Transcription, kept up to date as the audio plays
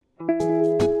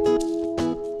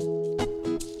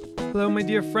Hello, my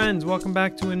dear friends. Welcome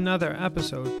back to another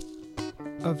episode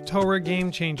of Torah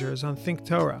Game Changers on Think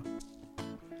Torah.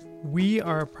 We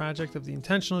are a project of the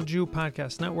Intentional Jew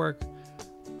Podcast Network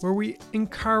where we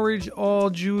encourage all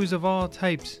Jews of all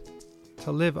types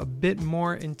to live a bit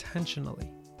more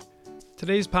intentionally.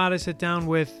 Today's pod, I sit down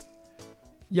with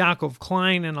Yaakov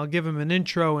Klein, and I'll give him an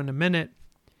intro in a minute.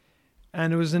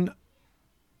 And it was an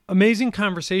amazing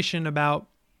conversation about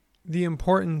the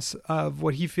importance of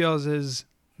what he feels is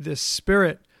this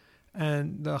spirit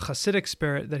and the Hasidic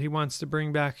spirit that he wants to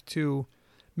bring back to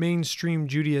mainstream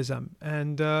Judaism.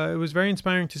 And it was very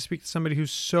inspiring to speak to somebody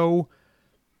who's so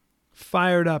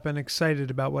fired up and excited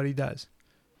about what he does.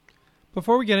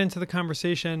 Before we get into the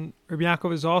conversation, Rabbi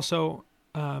Yaakov is also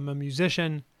a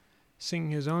musician,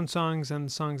 singing his own songs and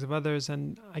the songs of others.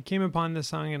 And I came upon this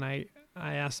song and I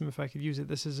asked him if I could use it.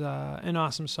 This is an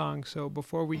awesome song. So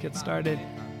before we get started,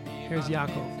 here's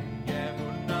Yaakov.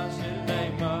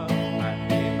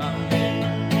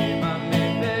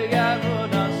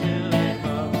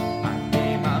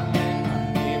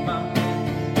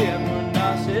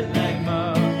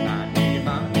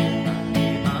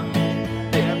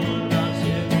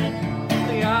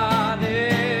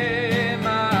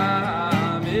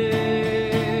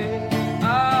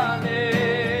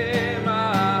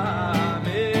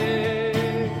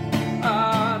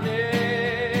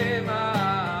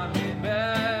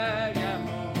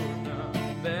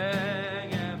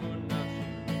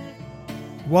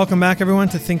 Welcome back, everyone,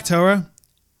 to Think Torah.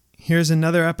 Here's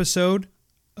another episode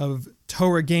of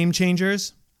Torah Game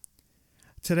Changers.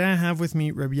 Today I have with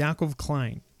me Rabbi Yaakov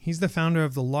Klein. He's the founder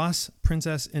of the Lost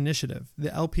Princess Initiative, the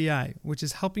LPI, which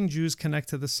is helping Jews connect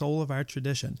to the soul of our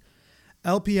tradition.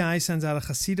 LPI sends out a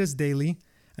Hasidus daily,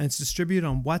 and it's distributed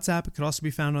on WhatsApp. It could also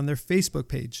be found on their Facebook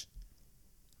page.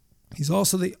 He's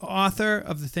also the author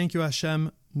of the Thank You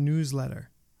Hashem newsletter,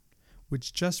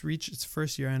 which just reached its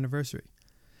first year anniversary.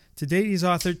 To date, he's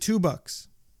authored 2 books.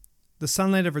 The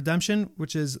Sunlight of Redemption,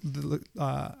 which is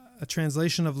a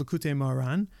translation of Likutei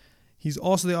Moharan. He's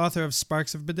also the author of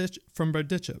Sparks from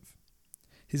Berdichev.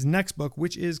 His next book,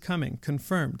 which is coming,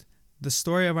 confirmed, The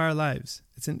Story of Our Lives.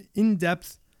 It's an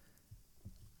in-depth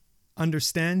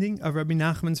understanding of Rabbi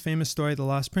Nachman's famous story, The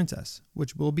Lost Princess,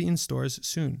 which will be in stores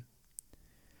soon.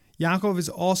 Yaakov is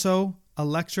also a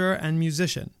lecturer and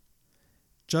musician,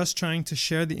 just trying to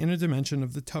share the inner dimension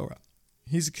of the Torah.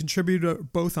 He's a contributor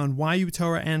both on YU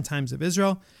Torah and Times of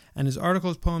Israel, and his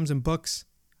articles, poems, and books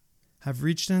have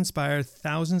reached and inspired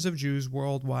thousands of Jews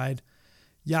worldwide.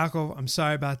 Yaakov, I'm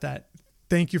sorry about that.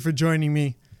 Thank you for joining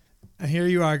me. And here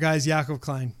you are, guys, Yaakov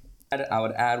Klein. I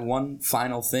would add one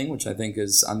final thing, which I think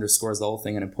underscores the whole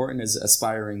thing and important, is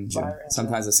aspiring Jew.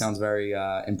 Sometimes it sounds very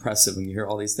impressive when you hear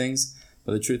all these things.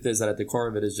 But the truth is that at the core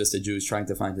of it is just a Jew who's trying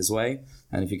to find his way.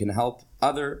 And if you can help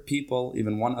other people,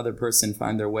 even one other person,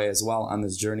 find their way as well on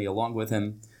this journey along with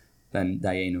him, then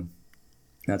dayenu.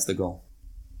 That's the goal.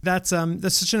 That's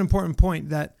such an important point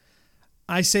that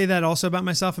I say that also about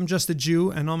myself. I'm just a Jew,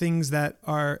 and all things that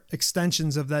are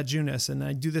extensions of that Jewness. And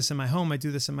I do this in my home. I do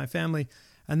this in my family.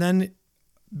 And then,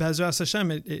 Bezras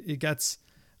Hashem, it gets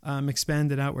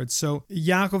expanded outwards. So,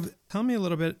 Yaakov, tell me a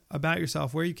little bit about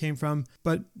yourself, where you came from,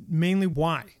 but mainly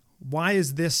why. Why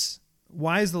is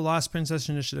the Lost Princess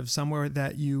Initiative somewhere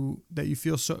that you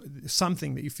feel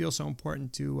something that you feel so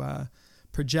important to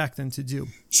project and to do?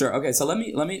 Sure. Okay. So let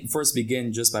me first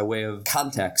begin just by way of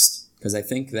context, because I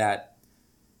think that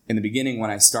in the beginning,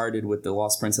 when I started with the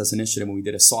Lost Princess Initiative, we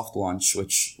did a soft launch,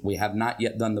 which we have not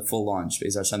yet done the full launch.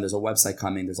 Be'ez Hashem, there's a website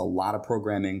coming. There's a lot of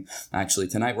programming. Actually,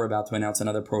 tonight we're about to announce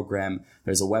another program.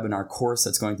 There's a webinar course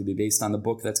that's going to be based on the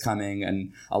book that's coming,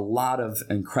 and a lot of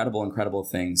incredible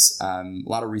things. A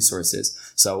lot of resources.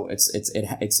 So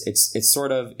it's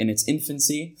sort of in its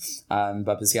infancy,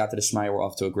 but B'siyata D'Shmaya, we're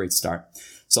off to a great start.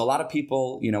 So a lot of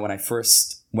people, when I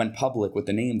first went public with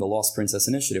the name The Lost Princess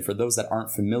Initiative, for those that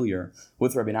aren't familiar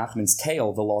with Rabbi Nachman's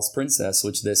tale, The Lost Princess,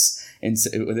 which this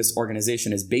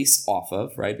organization is based off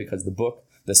of, right? Because the book,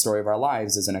 The Story of Our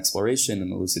Lives, is an exploration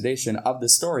and elucidation of the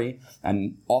story,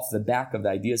 and off the back of the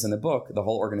ideas in the book, the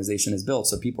whole organization is built.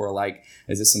 So people are like,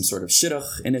 is this some sort of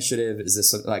shidduch initiative? Is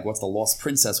this like, what's the Lost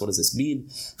Princess? What does this mean?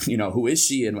 Who is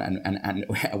she? And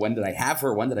when did I have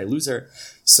her? When did I lose her?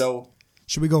 So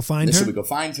should we go find her? Should we go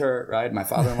find her, right? My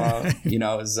father-in-law,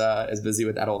 is busy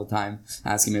with that all the time,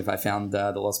 asking me if I found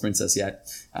the Lost Princess yet.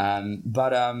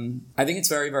 But I think it's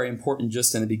very, very important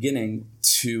just in the beginning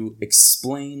to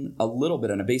explain a little bit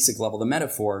on a basic level the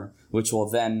metaphor, which will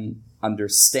then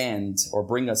understand or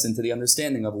bring us into the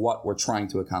understanding of what we're trying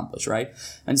to accomplish, right?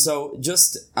 And so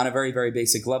just on a very, very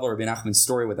basic level, Rabbi Nachman's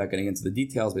story, without getting into the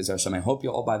details, Be'ez Hashem, I hope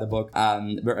you all buy the book.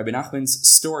 But Rabbi Nachman's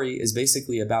story is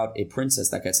basically about a princess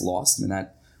that gets lost. I mean,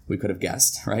 that we could have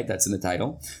guessed, right? That's in the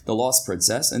title. The Lost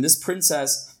Princess. And this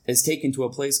princess is taken to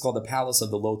a place called the Palace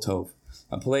of the Lo Tov,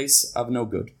 a place of no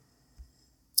good.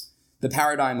 The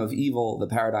paradigm of evil, the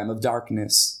paradigm of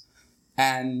darkness.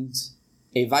 And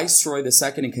a viceroy, the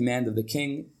second in command of the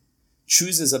king,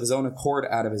 chooses of his own accord,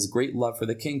 out of his great love for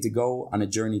the king, to go on a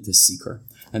journey to seek her.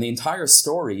 And the entire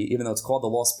story, even though it's called The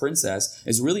Lost Princess,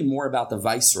 is really more about the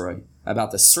viceroy,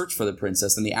 about the search for the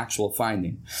princess, than the actual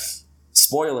finding.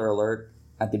 Spoiler alert,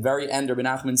 at the very end, Rabbi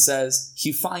Nachman says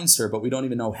he finds her, but we don't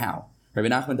even know how. Rabbi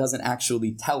Nachman doesn't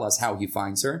actually tell us how he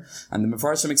finds her. And the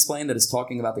Mefarshim explained that it's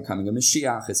talking about the coming of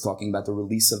Mashiach, it's talking about the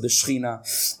release of the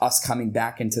Shekhinah, us coming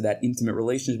back into that intimate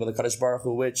relationship with the Kadosh Baruch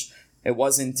Hu, which it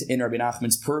wasn't in Rabbi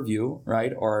Nachman's purview,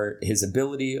 right, or his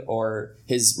ability or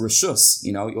his reshus.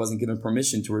 He wasn't given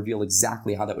permission to reveal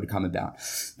exactly how that would come about.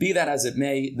 Be that as it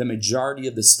may, the majority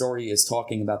of the story is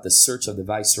talking about the search of the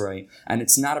viceroy, and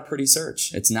it's not a pretty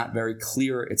search. It's not very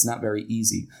clear. It's not very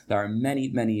easy. There are many,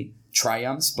 many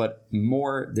triumphs, but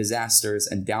more disasters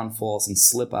and downfalls and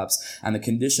slip-ups, and the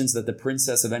conditions that the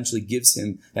princess eventually gives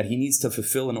him that he needs to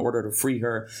fulfill in order to free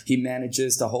her, he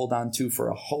manages to hold on to for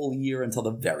a whole year until the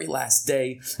very last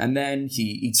day, and then he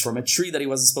eats from a tree that he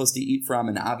wasn't supposed to eat from,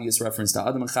 an obvious reference to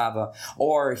Adam and Chava,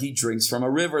 or he drinks from a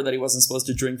river that he wasn't supposed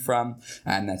to drink from,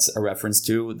 and that's a reference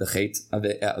to the Chet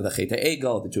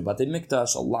Egel, the two Batei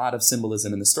Mikdash, a lot of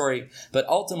symbolism in the story, but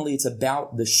ultimately it's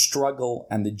about the struggle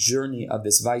and the journey of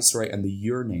this viceroy and the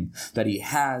yearning that he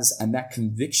has and that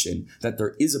conviction that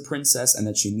there is a princess and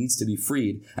that she needs to be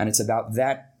freed. And it's about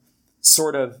that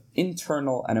sort of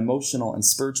internal and emotional and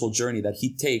spiritual journey that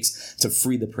he takes to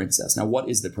free the princess. Now, what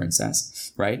is the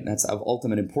princess, right? That's of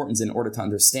ultimate importance in order to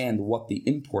understand what the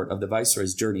import of the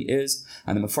viceroy's journey is.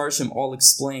 And the Mefarshim all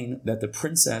explain that the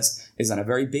princess is on a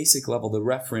very basic level the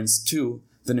reference to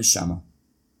the neshama.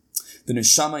 The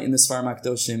neshama in the Sfarim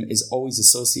HaKadoshim is always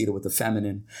associated with the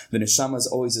feminine. The neshama is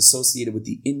always associated with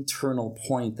the internal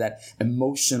point, that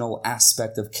emotional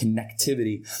aspect of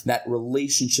connectivity, that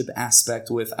relationship aspect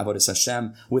with Avodas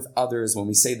Hashem, with others. When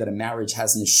we say that a marriage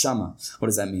has neshama, what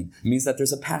does that mean? It means that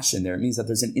there's a passion there. It means that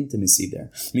there's an intimacy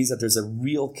there. It means that there's a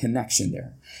real connection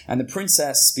there. And the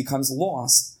princess becomes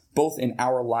lost both in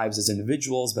our lives as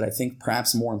individuals, but I think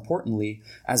perhaps more importantly,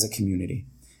 as a community.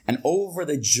 And over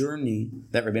the journey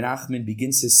that Rabbi Nachman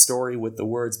begins his story with the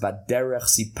words, Baderech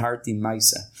siparti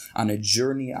maisa, on a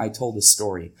journey I told a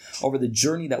story. Over the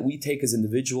journey that we take as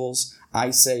individuals,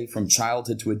 I say from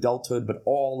childhood to adulthood, but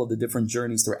all of the different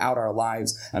journeys throughout our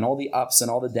lives, and all the ups and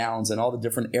all the downs and all the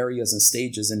different areas and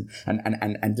stages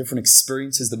and different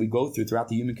experiences that we go through throughout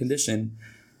the human condition,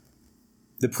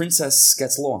 the princess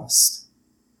gets lost.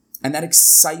 And that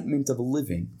excitement of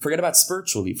living, forget about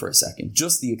spiritually for a second,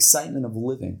 just the excitement of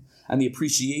living and the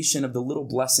appreciation of the little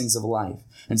blessings of life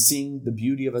and seeing the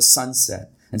beauty of a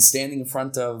sunset and standing in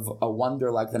front of a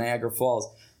wonder like the Niagara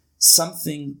Falls,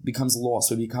 something becomes lost.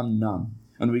 We become numb.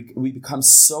 And we become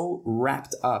so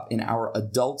wrapped up in our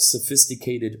adult,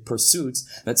 sophisticated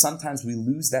pursuits that sometimes we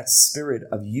lose that spirit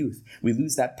of youth. We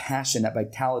lose that passion, that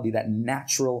vitality, that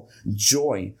natural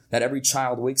joy that every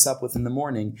child wakes up with in the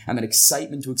morning, and that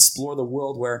excitement to explore the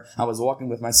world. Where I was walking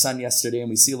with my son yesterday and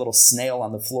we see a little snail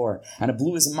on the floor, and it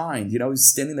blew his mind. He's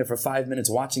standing there for 5 minutes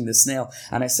watching this snail.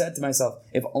 And I said to myself,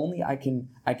 if only I can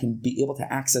be able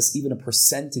to access even a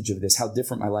percentage of this, how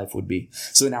different my life would be.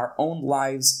 So in our own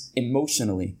lives,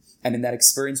 emotionally, and in that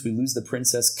experience, we lose the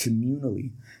princess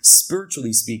communally.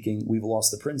 Spiritually speaking, we've lost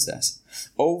the princess.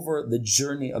 Over the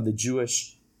journey of the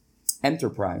Jewish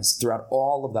enterprise, throughout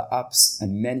all of the ups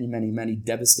and many, many, many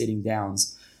devastating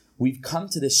downs, we've come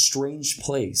to this strange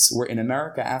place where in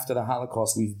America, after the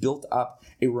Holocaust, we've built up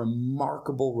a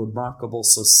remarkable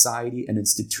society and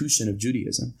institution of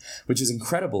Judaism, which is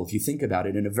incredible if you think about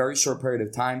it. In a very short period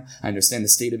of time, I understand the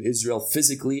state of Israel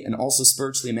physically and also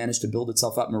spiritually managed to build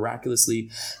itself up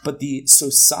miraculously. But the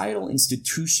societal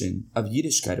institution of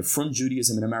Yiddishkeit, of Frum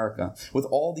Judaism in America, with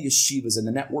all the yeshivas and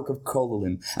the network of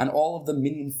kollalim and all of the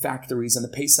minion factories and the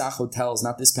Pesach hotels,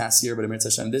 not this past year, but Emir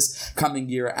Hashem, this coming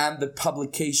year, and the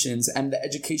publications and the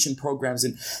education programs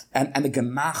and the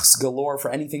gemachs galore for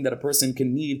anything that a person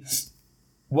can need,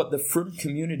 what the Frum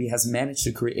community has managed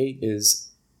to create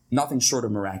is nothing short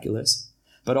of miraculous.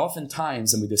 But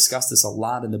oftentimes, and we discuss this a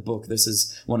lot in the book, this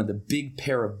is one of the big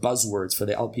pair of buzzwords for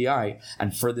the LPI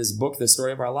and for this book, The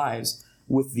Story of Our Lives,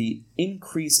 with the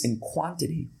increase in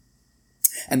quantity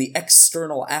and the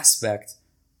external aspect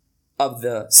of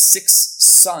the 6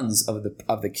 sons of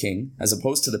the king, as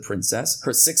opposed to the princess,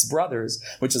 her 6 brothers,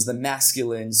 which is the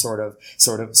masculine sort of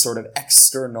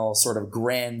external, sort of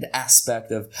grand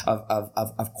aspect of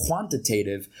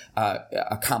quantitative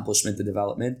accomplishment and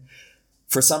development.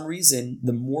 For some reason,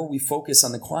 the more we focus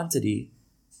on the quantity,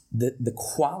 the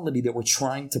quality that we're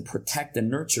trying to protect and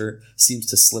nurture seems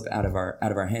to slip out of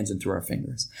our hands and through our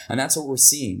fingers. And that's what we're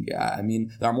seeing. I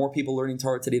mean, there are more people learning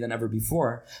Torah today than ever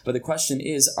before. But the question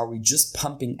is, are we just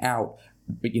pumping out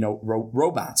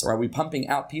robots, or are we pumping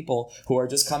out people who are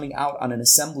just coming out on an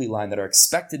assembly line that are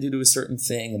expected to do a certain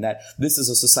thing, and that this is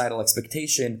a societal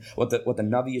expectation, what the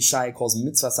Navi Yeshaya calls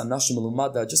mitzvahs anashim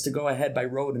ulumada, just to go ahead by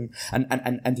road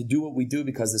and to do what we do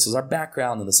because this is our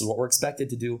background and this is what we're expected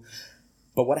to do.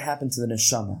 But what happened to the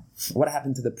neshama? What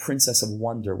happened to the princess of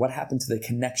wonder? What happened to the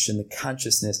connection, the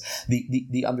consciousness,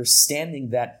 the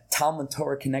understanding that Talmud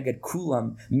Torah Keneged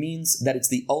Kulam means that it's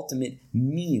the ultimate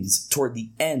means toward the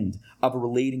end of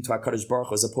relating to HaKadosh Baruch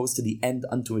Hu, as opposed to the end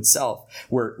unto itself,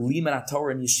 where Limud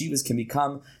Torah and yeshivas can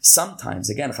become sometimes,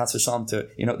 again, chas v'shalom,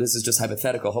 this is just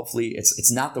hypothetical. Hopefully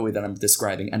it's not the way that I'm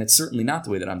describing, and it's certainly not the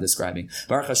way that I'm describing.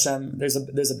 Baruch Hashem, there's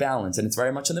a balance, and it's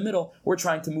very much in the middle. We're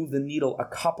trying to move the needle a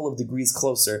couple of degrees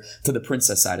closer to the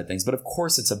princess side of things. But of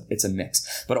course it's a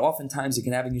mix. But oftentimes you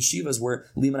can have in yeshivas where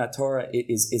Limud Torah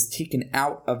is taken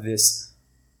out of this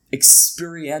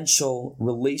experiential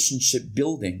relationship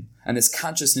building and this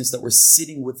consciousness that we're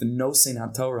sitting with the Nosein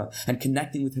HaTorah and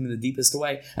connecting with him in the deepest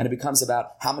way, and it becomes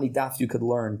about how many daf you could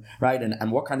learn, right?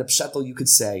 And what kind of pshetel you could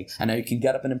say, and how you can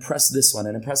get up and impress this one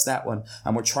and impress that one.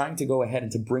 And we're trying to go ahead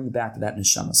and to bring back that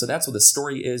neshama. So that's what the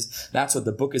story is. That's what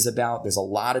the book is about. There's a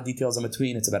lot of details in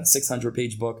between. It's about a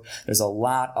 600-page book. There's a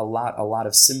lot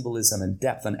of symbolism and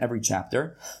depth on every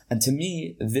chapter. And to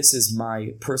me, this is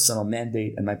my personal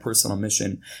mandate and my personal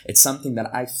mission. It's something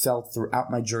that I felt throughout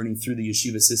my journey through the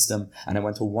yeshiva system, and I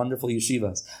went to wonderful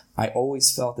yeshivas. I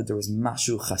always felt that there was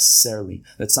mashu chaserli,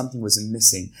 that something was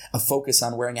missing. A focus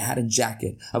on wearing a hat and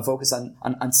jacket, a focus on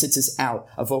tzitzis out,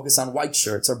 a focus on white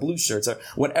shirts or blue shirts, or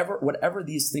whatever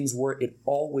these things were. It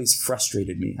always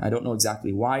frustrated me. I don't know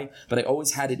exactly why, but I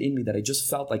always had it in me that I just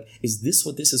felt like, is this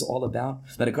what this is all about?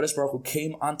 That HaKadosh Baruch Hu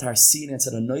came onto our scene and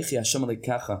said, Anochi Hashem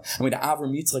Elokecha, and we had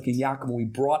Avram, Yitzchak, and Yaakov, and we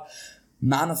brought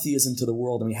monotheism to the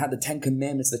world, and we had the 10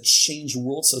 commandments that changed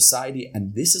world society,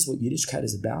 and this is what Yiddishkeit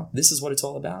is about. This is what it's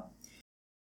all about.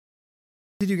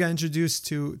 Did you get introduced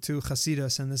to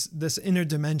Hasidus and this inner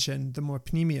dimension, the more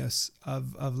pnimius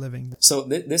of living? So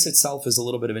this itself is a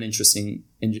little bit of an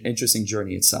interesting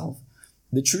journey itself.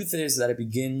 The truth is that it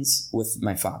begins with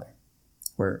my father,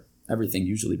 where everything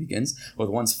usually begins with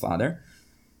one's father.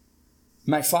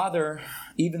 My father,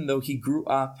 even though he grew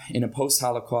up in a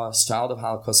post-Holocaust, child of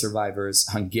Holocaust survivors,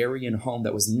 Hungarian home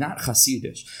that was not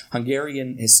Hasidish.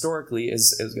 Hungarian historically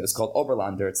is called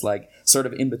Oberlander. It's like sort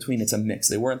of in between. It's a mix.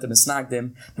 They weren't the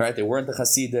Misnagdim, right? They weren't the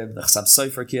Hasidim. The Chassam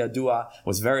Sofer Ki Yadua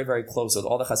was very, very close with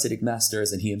all the Hasidic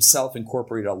masters, and he himself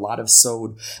incorporated a lot of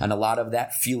sod and a lot of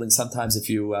that feeling. Sometimes if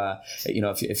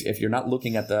if you're not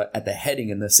looking at the heading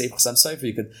in the Sefer Chassam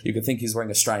Sofer, you could think he's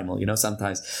wearing a shtreimel,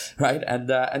 sometimes, right?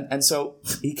 And so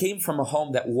he came from a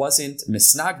home that wasn't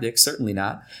misnagdic, certainly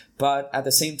not, but at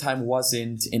the same time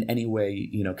wasn't in any way,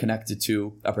 connected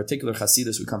to a particular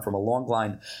Hasidus. We come from a long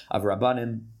line of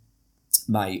Rabbanim.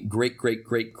 My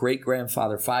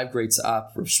great-great-great-great-grandfather, 5 grades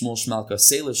up, Rav Shmuel Shmelka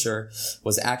Selisher,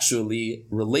 was actually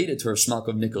related to Rav Shmelka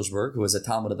of Nikolsburg, who was a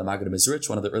Talmud of the Maggid Mizrich,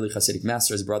 one of the early Hasidic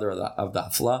masters, brother of the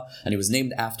Hafla, and he was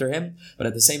named after him. But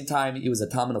at the same time, he was a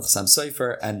Talmud of Chassam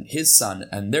Sofer, and his son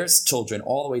and their children,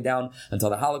 all the way down until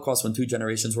the Holocaust, when 2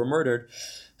 generations were murdered,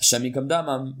 Hashem Yikam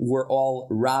Damam, were all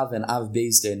Rav and Av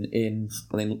based in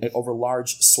over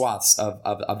large swaths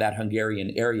of that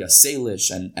Hungarian area, Salish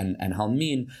and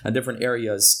Halmin, and different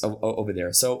areas over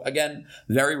there. So again,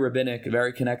 very rabbinic,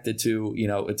 very connected to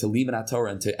to Limud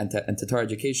Torah and to Torah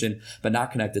education, but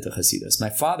not connected to Hasidus. My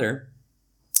father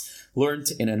learned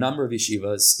in a number of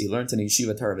yeshivas. He learned in a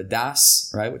yeshiva Torah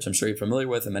V'das, right, which I'm sure you're familiar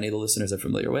with, and many of the listeners are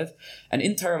familiar with. And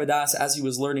in Torah V'das, as he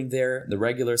was learning there, the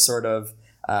regular sort of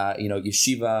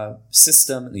yeshiva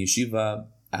system, the yeshiva,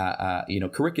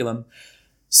 curriculum.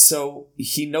 So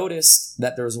he noticed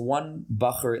that there was one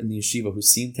bacher in the yeshiva who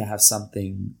seemed to have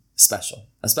something special,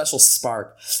 a special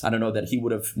spark. I don't know that he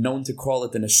would have known to call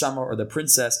it the neshama or the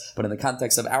princess, but in the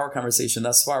context of our conversation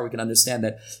thus far, we can understand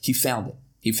that he found it.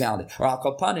 Or al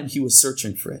kol panim, he was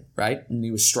searching for it, right? And he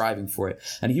was striving for it.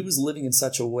 And he was living in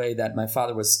such a way that my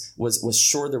father was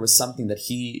sure there was something that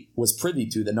he was privy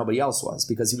to that nobody else was,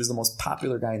 because he was the most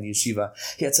popular guy in the yeshiva.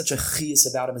 He had such a chiyus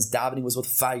about him. His davening was with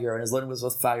fire, and his learning was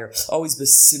with fire, always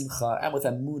besimcha and with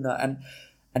emunah.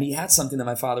 And he had something that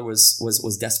my father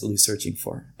was desperately searching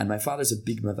for. And my father's a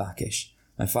big mavakesh.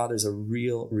 My father's a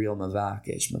real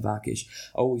mavakesh,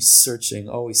 always searching,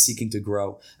 always seeking to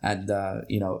grow. And,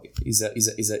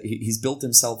 he's built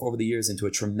himself over the years into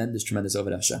a tremendous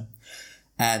Oved Hashem.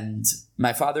 And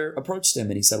my father approached him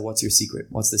and he said, "What's your secret?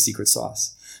 What's the secret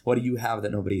sauce? What do you have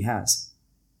that nobody has?"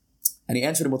 And he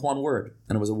answered him with one word.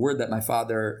 And it was a word that my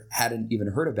father hadn't even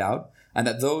heard about. And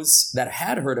that those that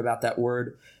had heard about that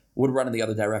word would run in the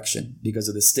other direction because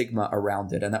of the stigma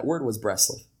around it. And that word was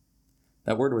Breslov.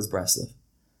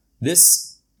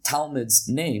 This Talmud's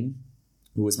name,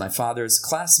 who was my father's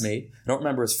classmate, I don't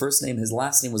remember his first name, his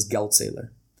last name was Geltzeler.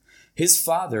 His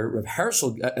father, Rav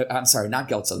Herschel, not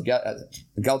Geltzeler.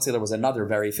 Geltzeler was another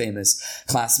very famous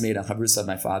classmate and chavrusa of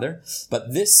my father.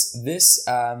 But this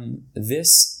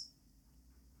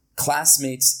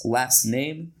classmate's last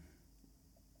name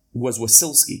was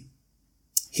Wasilski.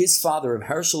 His father, of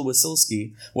Herschel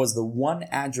Wasilski, was the one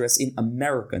address in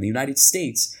America, in the United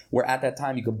States, where at that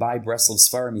time you could buy Breslov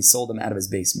Sfarim. He sold them out of his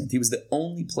basement. He was the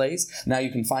only place. Now you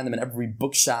can find them in every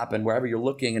bookshop and wherever you're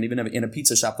looking, and even in a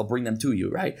pizza shop, they'll bring them to you,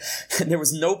 right? And there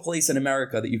was no place in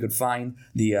America that you could find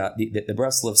the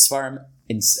Breslov Sfarim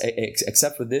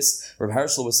except for this. Rav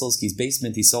Herschel Wasilski's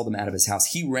basement, he sold them out of his house.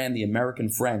 He ran the American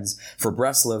Friends for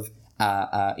Breslov,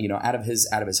 out of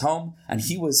his home, and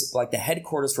he was like the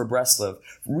headquarters for Breslov,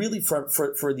 really for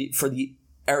the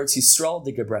Eretz Yisrael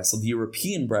Diga Breslov, the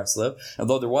European Breslov.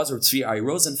 Although there was Tzvi Ari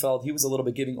Rosenfeld, he was a little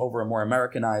bit giving over a more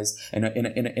Americanized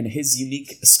in his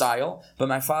unique style. But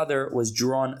my father was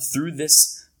drawn through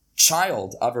this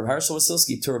child of Rav Herschel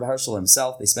Wasilski to Rav Herschel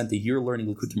himself. They spent a year learning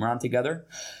Likutei Moharan together,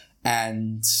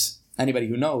 and anybody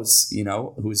who knows,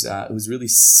 who's really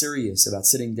serious about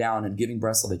sitting down and giving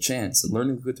Breslov a chance and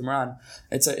learning Likutei Moharan,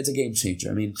 it's a game changer.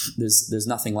 I mean, there's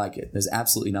nothing like it. There's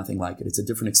absolutely nothing like it. It's a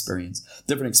different experience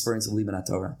of Liman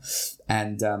Torah.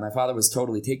 And my father was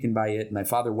totally taken by it. My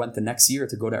father went the next year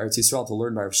to go to Eretz Yisrael to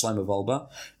learn by Rav Shlomo Wolbe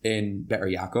in Be'er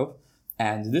Yaakov.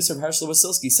 And this Rav Herschel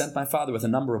Wasilski sent my father with a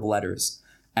number of letters.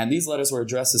 And these letters were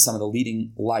addressed to some of the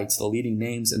leading lights, the leading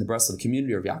names in the Breslov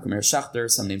community, Rav Yaakov Meir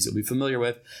Shachter, some names you'll be familiar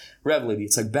with, Rav Levi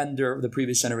Yitzhak Bender of the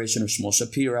previous generation, of Shmuel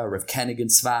Shapira, Rav Koenig in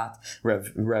Tzvat,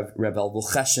 Rav Elvel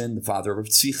Cheshin, the father of Rav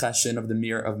Tzvi Cheshin of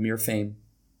Mir fame.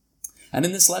 And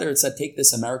in this letter it said, take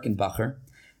this American bacher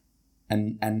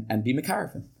and be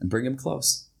mekarav him and bring him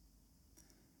close.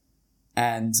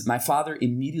 And my father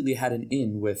immediately had an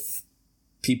in with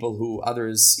people who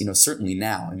others, certainly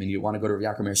now, I mean, you want to go to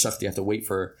Rav Yaakov Meir Shachter, you have to wait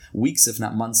for weeks, if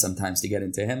not months sometimes, to get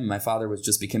into him. My father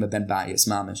became a ben bayis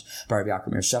mamish by Rav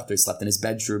Yaakov Meir Shachter. He slept in his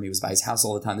bedroom. He was by his house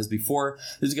all the time. This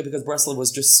was because Breslov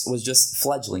was just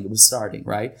fledgling. It was starting,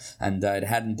 right? And it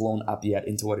hadn't blown up yet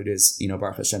into what it is,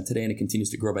 Baruch Hashem today, and it continues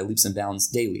to grow by leaps and bounds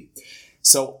daily.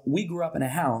 So we grew up in a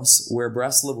house where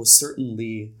Breslov was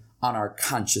certainly on our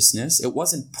consciousness. It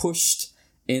wasn't pushed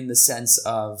in the sense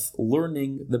of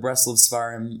learning the Breslov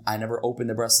Svarim. I never opened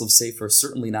the Breslov Sefer,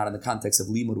 certainly not in the context of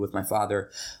limud with my father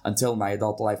until my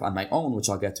adult life on my own, which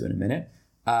I'll get to in a minute.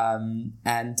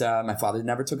 My father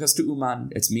never took us to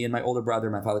Uman. It's me and my older brother.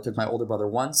 My father took my older brother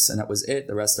once, and that was it.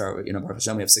 The rest are, Baruch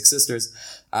Hashem, we have 6 sisters,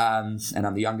 and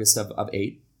I'm the youngest of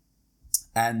 8.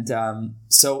 And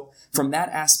so from that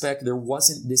aspect, there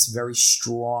wasn't this very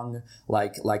strong,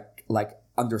 like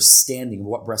understanding of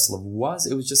what Breslov was.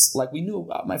 It was just like we knew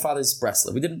about my father's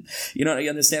Breslov. We didn't, you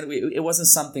understand, it wasn't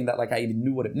something that I even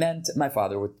knew what it meant. My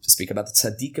father would speak about the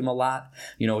tzaddikim a lot,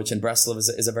 which in Breslov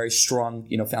is a very strong,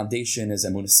 foundation, is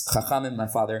emunas chachamim. My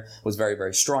father was very,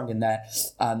 very strong in that.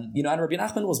 And Rabbi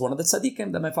Nachman was one of the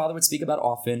tzaddikim that my father would speak about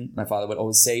often. My father would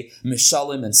always say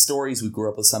mishalim and stories. We grew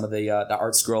up with some of the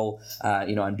Art Scroll,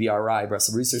 and BRI,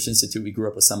 Breslov Research Institute. We grew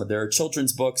up with some of their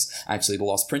children's books. Actually, The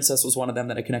Lost Princess was one of them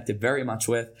that I connected very much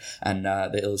with. And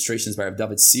the illustrations by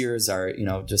David Sears are,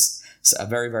 just a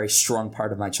very, very strong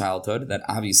part of my childhood that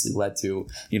obviously led to,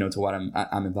 to what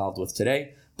I'm involved with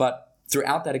today. But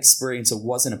throughout that experience, it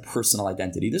wasn't a personal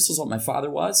identity. This was what my father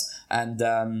was, and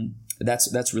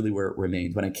that's really where it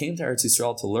remained. When I came to Eretz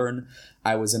Yisrael to learn,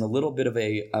 I was in a little bit of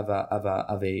a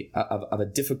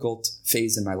difficult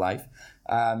phase in my life.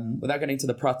 Without getting into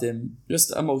the pratim,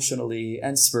 just emotionally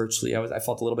and spiritually, I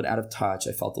felt a little bit out of touch.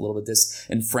 I felt a little bit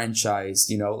disenfranchised,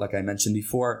 like I mentioned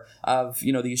before, of,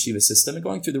 the yeshiva system and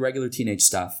going through the regular teenage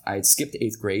stuff. I had skipped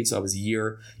 8th grade, so I was a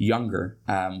year younger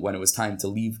when it was time to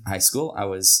leave high school. I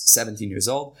was 17 years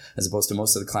old, as opposed to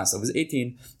most of the class. I was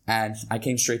 18, and I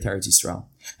came straight to Eretz Yisrael.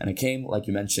 And I came, like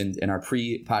you mentioned in our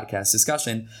pre-podcast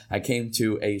discussion, I came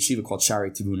to a yeshiva called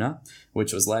Shari Tivuna,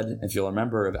 which was led, if you'll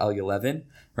remember, of Elia Levin,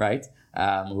 right?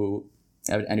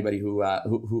 Anybody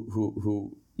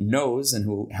who knows and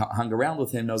who hung around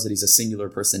with him knows that he's a singular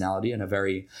personality and a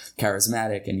very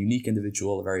charismatic and unique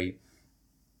individual, a very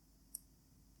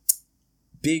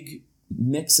big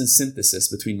mix and synthesis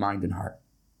between mind and heart.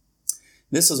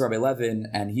 This was Rabbi Levin,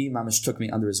 and he mamish took me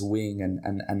under his wing,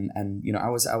 and you know, I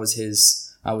was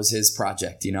his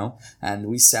project, you know, and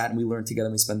we sat and we learned together,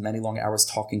 and we spent many long hours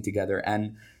talking together,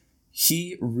 and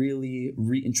he really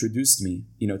reintroduced me,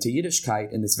 you know, to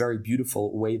Yiddishkeit in this very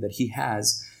beautiful way that he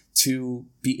has to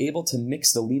be able to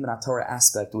mix the Limud Torah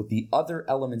aspect with the other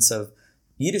elements of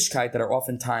Yiddishkeit that are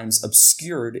oftentimes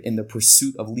obscured in the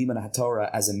pursuit of Limud Torah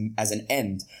as an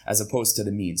end, as opposed to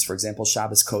the means. For example,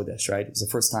 Shabbos Kodesh, right? It was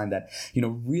the first time that, you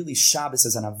know, really Shabbos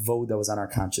as an avoda was on our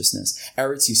consciousness.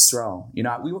 Eretz Yisrael, you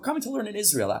know, we were coming to learn in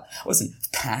Israel. I wasn't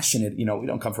passionate, you know, we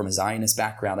don't come from a Zionist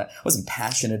background. I wasn't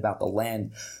passionate about the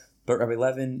land. But Rabbi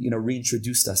Levin, you know,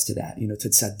 reintroduced us to that, you know, to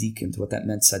tzaddikim, to what that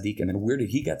meant, tzaddikim. And where did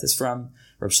he get this from?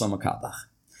 Rabbi Shlomo Carlebach.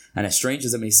 And as strange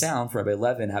as it may sound, for Rabbi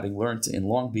Levin, having learned in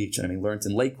Long Beach, and having learned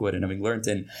in Lakewood, and having learned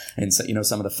in you know,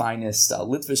 some of the finest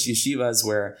Litvish yeshivas,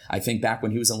 where I think back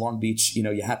when he was in Long Beach, you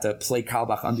know, you had to play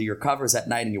Carlebach under your covers at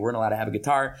night, and you weren't allowed to have a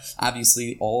guitar.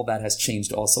 Obviously, all that has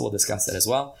changed also. We'll discuss that as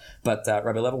well. But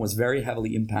Rabbi Levin was very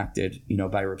heavily impacted, you know,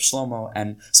 by Rabbi Shlomo,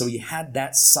 and so he had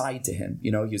that side to him.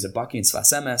 You know, he was a Baki in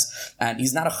Sfas Emes, and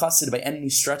he's not a chassid by any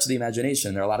stretch of the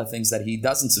imagination. There are a lot of things that he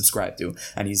doesn't subscribe to,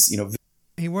 and he's, you know,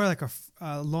 he wore like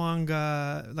a long,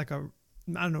 like a,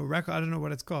 I don't know, record. I don't know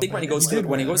what it's called. I think when he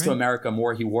goes to America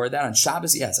more, he wore that. On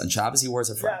Shabbos, yes. On Shabbos, he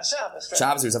wears a frock. Yeah, Shabbos. Right.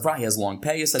 Shabbos, he wears a frock. He has long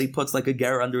payas that he puts like a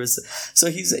ger under his.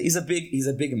 So he's a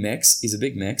big mix. He's a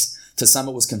big mix. To some,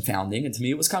 it was confounding, and to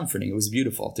me, it was comforting. It was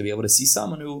beautiful to be able to see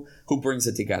someone who brings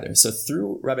it together. So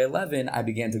through Rabbi Levin, I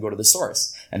began to go to the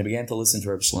source, and I began to listen to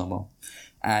Rabbi Shlomo.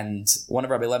 And one of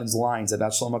Rabbi Levin's lines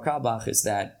about Shlomo Carlebach is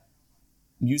that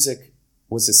music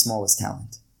was his smallest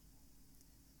talent.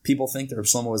 People think that Rabbi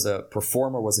Shlomo was a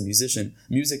performer, was a musician.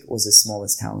 Music was his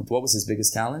smallest talent. What was his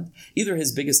biggest talent? Either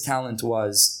his biggest talent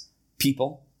was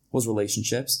people, was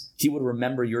relationships. He would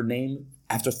remember your name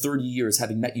after 30 years,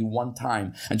 having met you one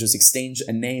time, and just exchange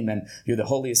a name, and you're the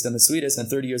holiest and the sweetest, and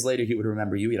 30 years later, he would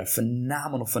remember you. He had a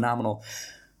phenomenal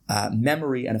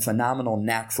memory and a phenomenal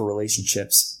knack for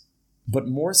relationships. But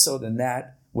more so than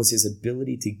that was his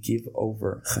ability to give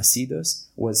over Chasidus,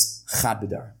 was Chad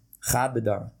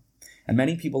B'dar. And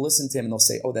many people listen to him and they'll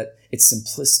say, oh, that it's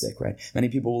simplistic, right? Many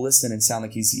people will listen and sound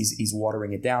like he's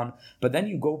watering it down. But then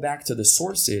you go back to the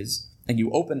sources and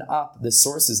you open up the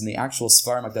sources in the actual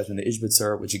Sfarim Makdash and the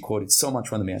Ishbitzer, which he quoted so much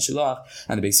from the Me'ashilach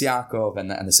and the Beis Yaakov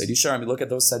and the Seidi Sharm. You look at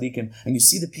those tzaddikim and you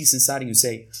see the piece inside and you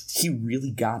say, he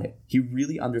really got it. He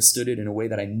really understood it in a way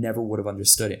that I never would have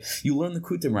understood it. You learn the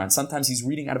Kutimran. Sometimes he's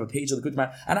reading out of a page of the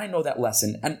Kutimran, and I know that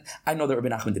lesson, and I know that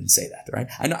Rabbi Nachman didn't say that, right?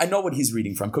 I know what he's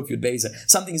reading from, Kuf Yud Beza.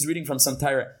 Something he's reading from some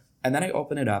Torah, and then I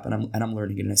open it up and I'm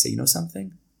learning it, and I say, you know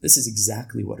something? This is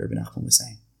exactly what Rabbi Nachman was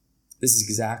saying. This is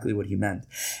exactly what he meant.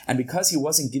 And because he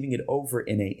wasn't giving it over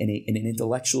in an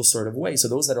intellectual sort of way, so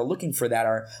those that are looking for that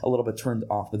are a little bit turned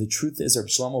off. But the truth is, Rabbi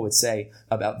Shlomo would say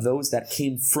about those that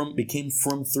became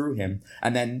from through him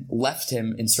and then left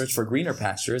him in search for greener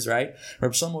pastures, right?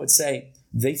 Rabbi Shlomo would say,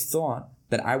 they thought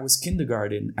that I was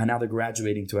kindergarten and now they're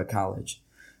graduating to a college.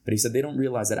 But he said, they don't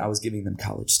realize that I was giving them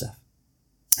college stuff.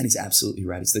 And he's absolutely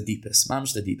right. It's the deepest,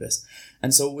 mamish the deepest.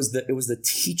 And so it was the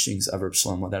teachings of Reb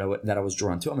Shlomo that I was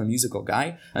drawn to. I'm a musical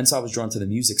guy, and so I was drawn to the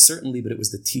music certainly, but it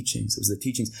was the teachings. It was the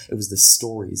teachings. It was the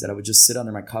stories that I would just sit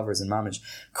under my covers and mamish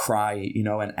cry, you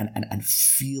know, and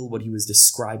feel what he was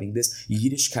describing. This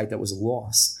Yiddishkeit that was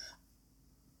lost,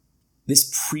 this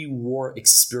pre-war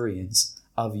experience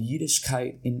of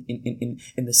Yiddishkeit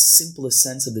in the simplest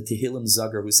sense of the Tehillim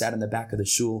Zugger who sat in the back of the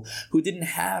shul, who didn't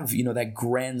have, you know, that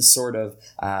grand sort of,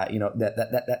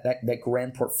 that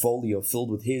grand portfolio filled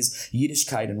with his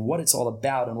Yiddishkeit and what it's all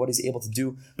about and what he's able to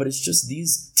do. But it's just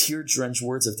these tear-drenched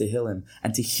words of Tehillim.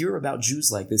 And to hear about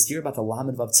Jews like this, hear about the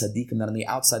Lamed Vav Tzaddikim, that on the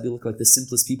outside they look like the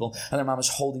simplest people, and they're mamash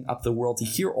holding up the world, to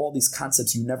hear all these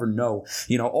concepts you never know,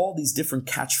 you know, all these different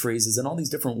catchphrases and all these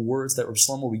different words that Rav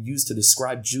Shlomo would use to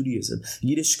describe Judaism,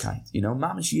 Yiddishkeit, you know,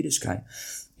 mamash Yiddishkeit.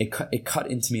 It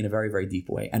cut into me in a very, very deep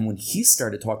way. And when he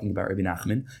started talking about Rabbi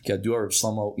Nachman, Yadua Rav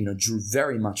Shlomo, you know, drew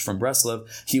very much from Breslov.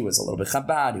 He was a little bit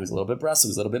Chabad, he was a little bit Breslov, he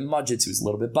was a little bit Mudgitz, he was a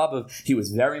little bit Babav, he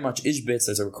was very much Ishbitz.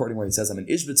 There's a recording where he says, I'm an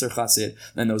Ishbitzer Chassid,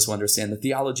 and those who understand the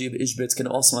theology of Ishbitz can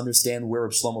also understand where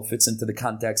Rav Shlomo fits into the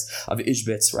context of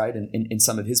Ishbitz, right, in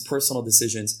some of his personal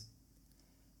decisions.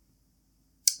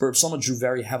 But Rav Shlomo drew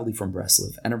very heavily from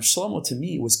Breslov. And Rav Shlomo, to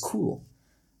me, was cool.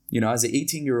 As an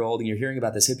 18-year-old, and you're hearing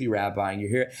about this hippie rabbi, and you're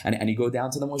here, and you go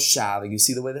down to the moshav, and you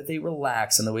see the way that they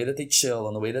relax, and the way that they chill,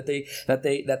 and the way that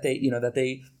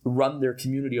they run their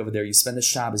community over there. You spend the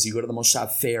Shabbos, you go to the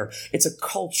moshav fair. It's a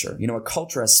culture. A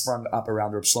culture has sprung up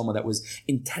around Reb Shlomo that was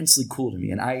intensely cool to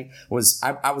me, and I was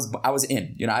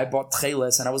in. I bought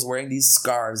tcheles, and I was wearing these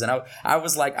scarves, and I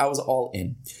was all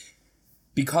in.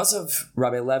 Because of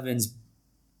Rabbi Levin's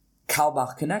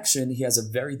Carlebach connection, he has a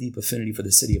very deep affinity for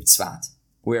the city of Tzfat,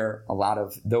 where a lot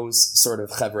of those sort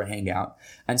of chevra hang out.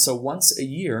 And so once a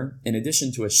year, in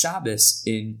addition to a Shabbos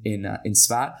in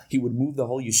Tzfat, he would move the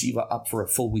whole yeshiva up for a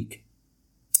full week.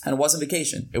 And it wasn't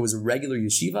vacation. It was a regular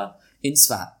yeshiva in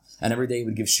Tzfat. And every day he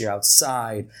would give shir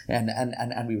outside,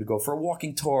 and we would go for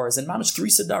walking tours, and mamash 3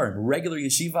 sedarim, regular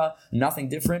yeshiva, nothing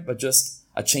different, but just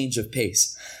a change of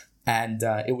pace. And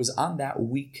it was on that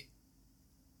week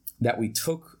that we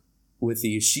took with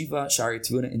the yeshiva Shari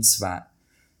Tvuna in Tzfat,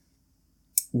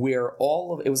 where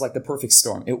it was like the perfect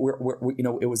storm. It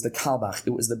was the Carlebach,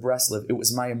 it was the Breslev, it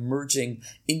was my emerging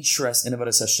interest in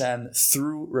Avodas Hashem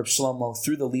through Reb Shlomo,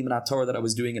 through the Limanat Torah that I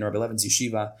was doing in Rabbi Levin's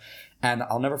yeshiva. And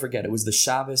I'll never forget, it was the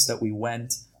Shabbos that we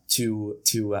went to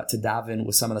daven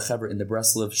with some of the chevra in the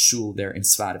Breslev shul there in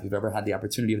Tzfat. If you've ever had the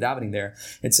opportunity of davening there,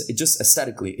 it just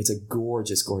aesthetically, it's a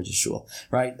gorgeous, gorgeous shul,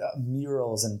 right?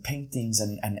 Murals and paintings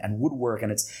and woodwork,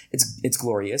 and it's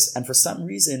glorious. And for some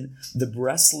reason, the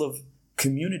Breslev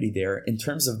community there, in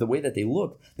terms of the way that they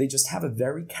look, they just have a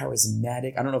very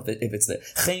charismatic, I don't know if it's the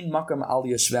Chen Makam Al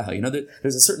Yashveha,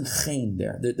 there's a certain Chen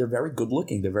there. They're very good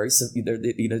looking. They're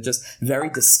just very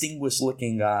distinguished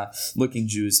looking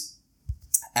Jews.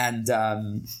 And let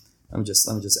me just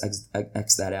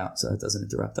X that out so it doesn't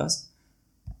interrupt us.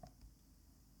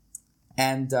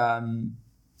 And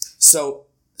so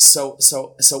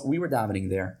we were davening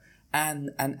there. And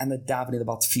the davening, the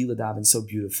Tefillah davening so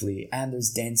beautifully, and there's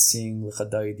dancing,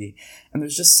 and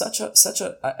there's just such a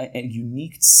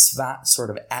unique Tzfat sort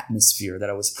of atmosphere that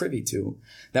I was privy to,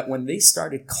 that when they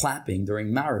started clapping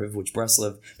during Mariv, which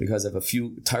Breslev, because of a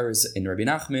few Torahs in Rabbi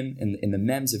Nachman, in the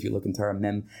Mems, if you look in Torah,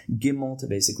 Mem Gimel to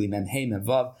basically Mem Hey, Mem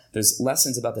Vav, there's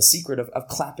lessons about the secret of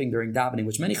clapping during davening,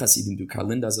 which many Hasidim do,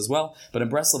 Karlin does as well, but in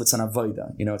Breslev it's an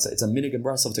avoda, it's a minig in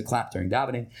Breslev to clap during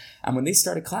davening, and when they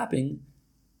started clapping,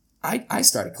 I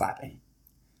started clapping.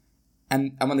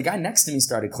 And when the guy next to me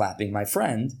started clapping, my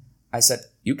friend, I said,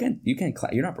 you can't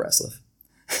clap. You're not Breslev.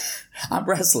 I'm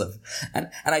Breslev.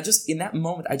 And I just, in that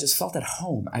moment, I just felt at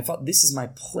home. I felt this is my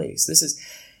place. This is,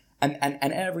 and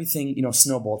everything,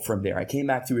 snowballed from there. I came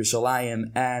back to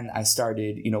Yerushalayim and I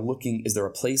started, looking, is there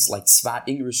a place like Tzfat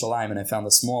in Yerushalayim? And I found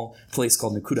a small place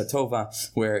called Nekuda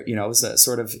Tova where, it was a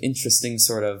sort of interesting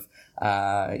sort of,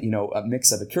 a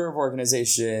mix of a Kiruv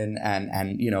organization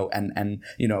and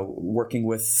working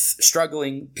with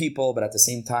struggling people, but at the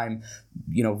same time,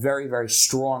 very, very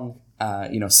strong,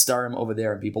 starim over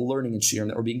there and people learning and shiurim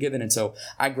that were being given. And so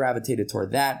I gravitated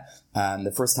toward that.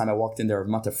 The first time I walked in there,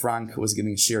 Mata Frank was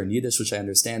giving a shir in Yiddish, which I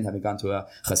understand, having gone to a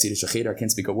Hasidic cheder. I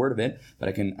can't speak a word of it, but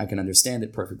I can understand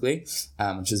it perfectly,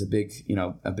 which is a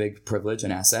big privilege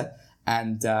and asset.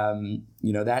 And,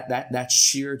 that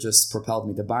sheer just propelled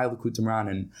me to buy Likutei Moharan.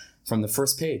 And from the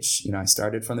first page, I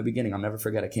started from the beginning. I'll never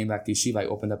forget. I came back to yeshiva. I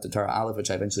opened up the Torah Aleph, which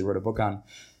I eventually wrote a book on.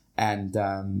 And,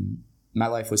 my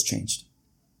life was changed.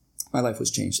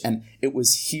 And it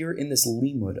was here in this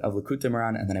limud of Likutei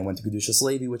Moharan. And then I went to Kedushas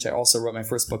Levi, which I also wrote my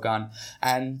first book on.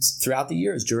 And throughout the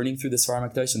years, journeying through the Sfarim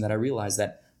HaKadoshim, that I realized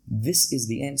that this is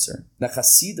the answer. That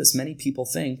Hasidus, many people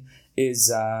think, is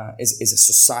a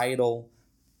societal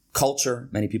culture.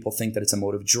 Many people think that it's a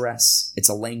mode of dress, it's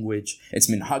a language,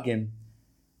 it's minhagim.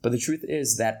 But the truth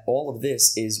is that all of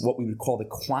this is what we would call the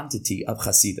quantity of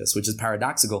Hasidus, which is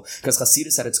paradoxical, because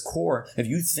Hasidus at its core, if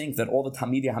you think that all the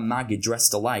Talmidei HaMagid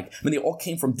dressed alike, they all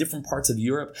came from different parts of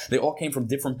Europe, they all came from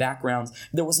different backgrounds,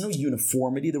 there was no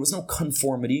uniformity, there was no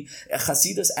conformity.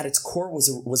 Hasidus at its core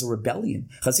was a rebellion.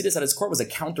 Hasidus at its core was a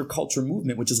counterculture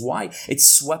movement, which is why it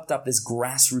swept up this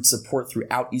grassroots support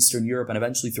throughout Eastern Europe and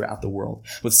eventually throughout the world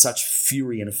with such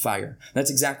fury and fire.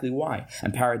 That's exactly why.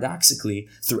 And paradoxically,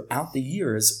 throughout the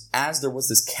years, as there was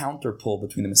this counter pull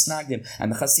between the Misnagdim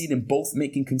and the Hasidim, both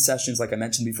making concessions, like I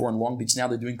mentioned before in Long Beach, now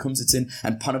they're doing Kumzitzin,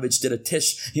 and Panovich did a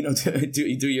Tish, 2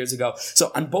 years ago. So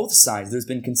on both sides, there's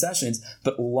been concessions,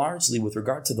 but largely with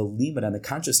regard to the limud and the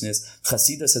consciousness,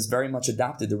 Hasidus has very much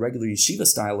adopted the regular yeshiva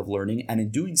style of learning, and in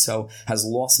doing so, has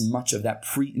lost much of that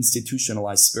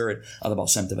pre-institutionalized spirit of the Baal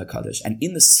Shem Tov HaKadosh. And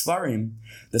in the Sfarim,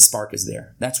 the spark is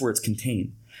there. That's where it's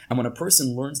contained. And when a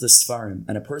person learns the Sfarim,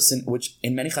 and a person, which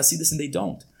in many Hasidus, and they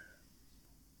don't,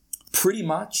 pretty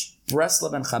much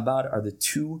Breslev and Chabad are the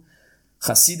two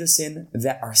Chasidusin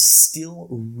that are still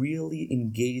really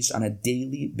engaged on a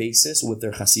daily basis with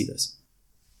their Chasidus.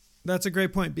 That's a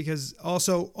great point, because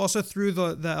also through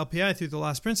the LPI, through the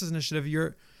Lost Princess Initiative,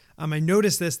 I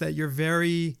noticed this, that you're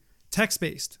very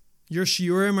text-based. Your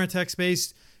shiurim are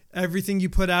text-based. Everything you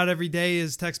put out every day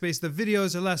is text-based. The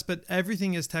videos are less, but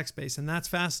everything is text-based. And that's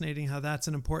fascinating how that's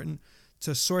an important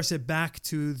to source it back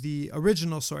to the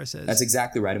original sources. That's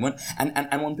exactly right.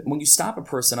 And when you stop a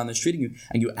person on the street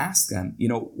and you ask them,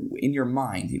 in your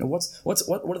mind, what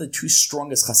are the two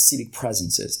strongest Hasidic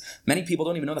presences? Many people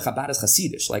don't even know the Chabad is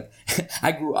Hasidish. Like,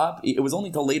 I grew up, it was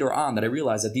only till later on that I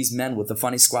realized that these men with the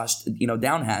funny squashed,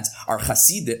 down hats are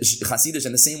Hasidish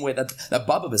in the same way that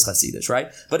Baba is Hasidish,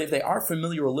 right? But if they are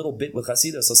familiar a little bit with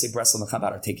Hasidus, they'll say Breslov and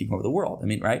Chabad are taking over the world.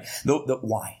 Right?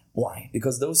 Why? Why?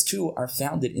 Because those two are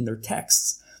founded in their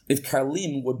texts. If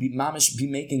Karlim would be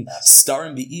making star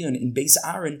and be'iyun in Beis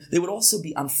Aaron, they would also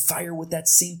be on fire with that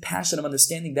same passion of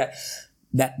understanding that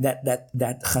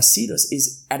Hasidus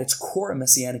is at its core a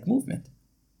messianic movement.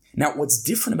 Now, what's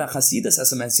different about Hasidus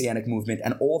as a messianic movement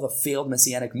and all the failed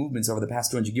messianic movements over the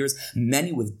past 200 years,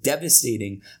 many with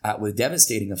devastating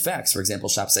effects, for example,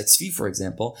 Shabsai Tzvi, for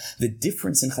example, the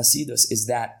difference in Hasidus is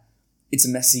that it's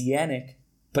messianic,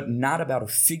 but not about a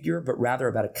figure, but rather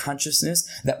about a consciousness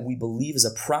that we believe is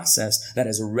a process that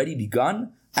has already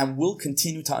begun and will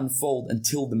continue to unfold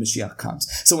until the Mashiach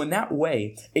comes. So in that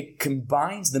way, it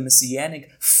combines the messianic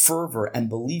fervor and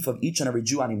belief of each and every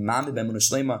Jew of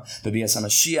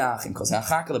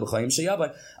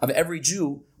every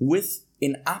Jew with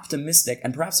an optimistic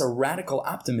and perhaps a radical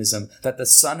optimism that the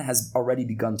sun has already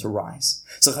begun to rise.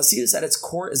 So Hasidus at its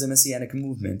core is a messianic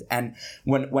movement. And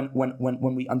when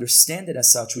we understand it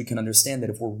as such, we can understand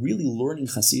that if we're really learning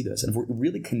Hasidus and if we're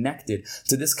really connected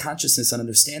to this consciousness and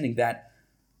understanding that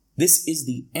this is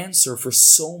the answer for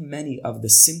so many of the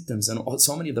symptoms and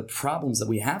so many of the problems that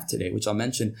we have today, which I'll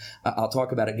mention, I'll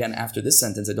talk about again after this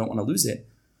sentence. I don't want to lose it.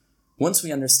 Once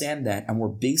we understand that and we're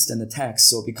based in the text,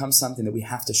 so it becomes something that we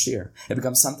have to share. It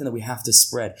becomes something that we have to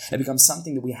spread. It becomes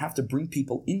something that we have to bring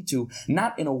people into,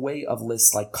 not in a way of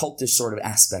this like cultish sort of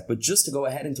aspect, but just to go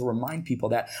ahead and to remind people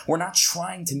that we're not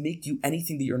trying to make you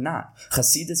anything that you're not.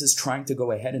 Hasidus is trying to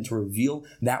go ahead and to reveal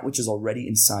that which is already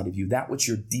inside of you, that which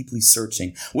you're deeply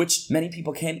searching, which many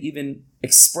people can't even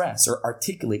express or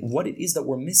articulate what it is that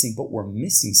we're missing, but we're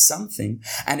missing something,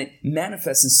 and it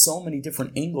manifests in so many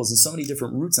different angles and so many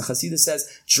different roots. And Hasidus says,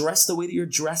 dress the way that you're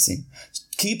dressing.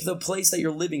 Keep the place that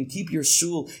you're living. Keep your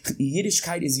shul.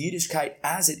 Yiddishkeit is Yiddishkeit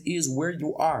as it is where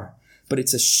you are. But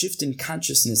it's a shift in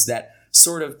consciousness that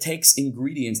sort of takes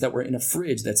ingredients that were in a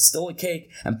fridge that's still a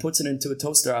cake and puts it into a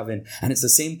toaster oven. And it's the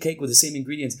same cake with the same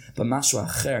ingredients, but mashua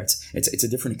acheret. It's a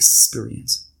different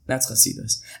experience. That's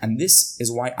Hasidus. And this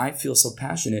is why I feel so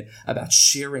passionate about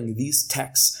sharing these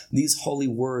texts, these holy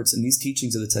words, and these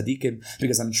teachings of the tzaddikim,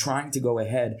 because I'm trying to go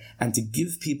ahead and to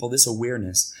give people this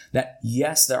awareness that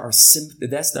yes, there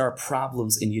are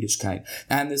problems in Yiddishkeit,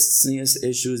 and there's tznius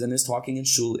issues, and there's talking in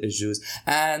shul issues,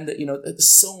 and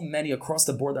so many across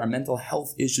the board. There are mental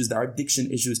health issues, there are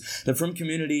addiction issues. The Frum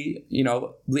community,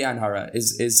 Blian Hara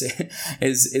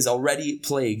is already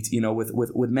plagued,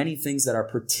 with many things that are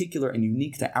particular and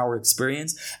unique to our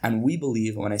experience. And we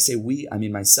believe, when I say we, I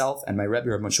mean myself and my Rebbe,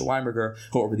 Rav Moshe Weinberger,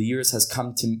 who over the years has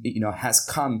become to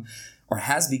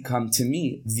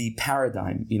me the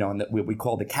paradigm, and that we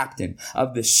call the captain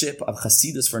of the ship of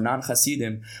Hasidus for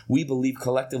non-Hasidim. We believe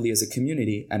collectively as a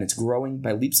community, and it's growing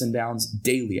by leaps and bounds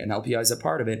daily, and LPI is a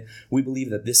part of it. We believe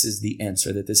that this is the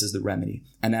answer, that this is the remedy,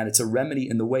 and that it's a remedy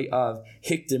in the way of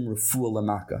Hikdim Refuah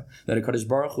Lamaka, that HaKadosh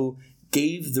Baruch Hu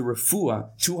gave the refuah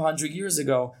 200 years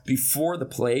ago before the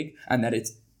plague, and that it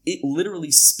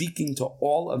literally speaking to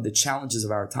all of the challenges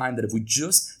of our time, that if we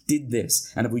just did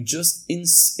this, and if we just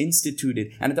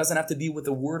instituted, and it doesn't have to be with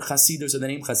the word Hasidus or the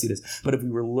name Hasidus, but if we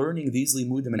were learning these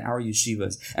limudim in our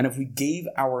yeshivas, and if we gave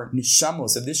our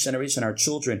neshamos of this generation, our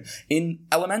children, in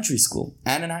elementary school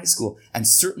and in high school, and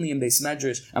certainly in Beis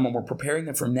Medrash, and when we're preparing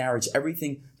them for marriage,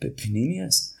 everything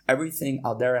bepnimius, everything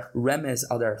al derech remez,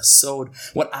 al derech sod,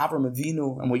 what Avram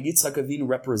Avinu and what Yitzchak Avinu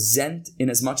represent in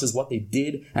as much as what they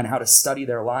did and how to study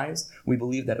their lives, we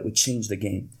believe that it would change the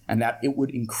game, and that it would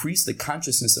increase the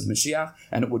consciousness of Mashiach,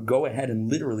 and it would go ahead and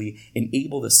literally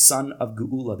enable the sun of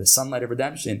Geula, the sunlight of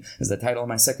redemption, as the title of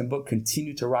my second book,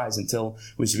 continue to rise until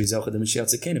we should be Zocheh the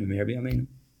Mashiach Tzedekenu. May be Amen.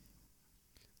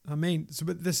 Amen. So,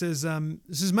 but this is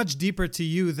much deeper to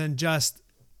you than just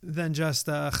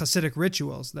Hasidic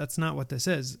rituals. That's not what this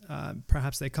is.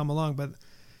 Perhaps they come along, but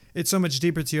it's so much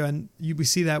deeper to you, and we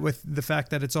see that with the fact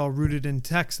that it's all rooted in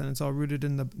text and it's all rooted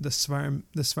in the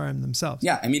Svarim themselves.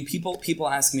 Yeah, I mean, people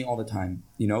ask me all the time,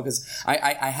 because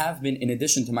I have been, in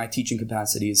addition to my teaching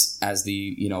capacities as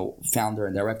the founder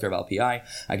and director of LPI,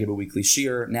 I give a weekly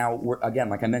shiur. Now, again,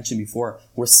 like I mentioned before,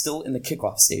 we're still in the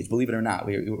kickoff stage. Believe it or not,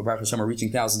 we're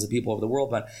reaching thousands of people over the world,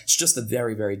 but it's just the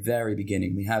very, very, very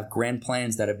beginning. We have grand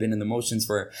plans that have been in the motions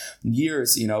for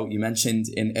years. You mentioned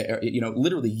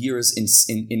literally years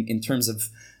in terms of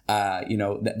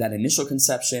that initial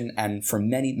conception, and for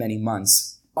many, many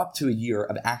months, up to a year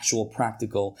of actual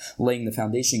practical laying the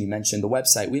foundation. You mentioned the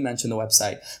website. We mentioned the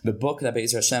website. The book that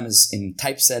Be'ezer Hashem is in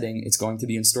typesetting. It's going to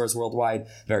be in stores worldwide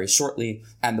very shortly.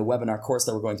 And the webinar course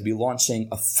that we're going to be launching,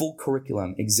 a full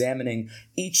curriculum examining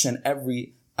each and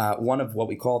every one of what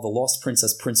we call the Lost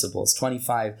Princess principles,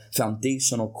 25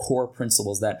 foundational core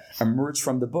principles that emerge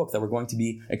from the book that we're going to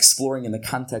be exploring in the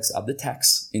context of the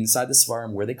texts inside the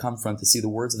Svarim, where they come from, to see the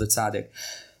words of the tzaddik.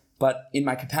 But in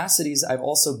my capacities, I've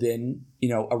also been,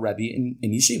 a Rebbe in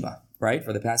yeshiva, right?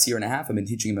 For the past year and a half, I've been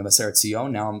teaching in Maseret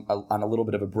Zion. Now I'm on a little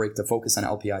bit of a break to focus on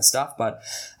LPI stuff, but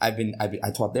I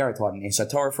taught there. I taught in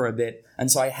Eshat Torah for a bit. And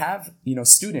so I have,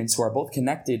 students who are both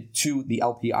connected to the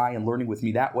LPI and learning with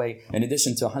me that way, in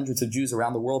addition to hundreds of Jews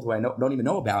around the world who I don't even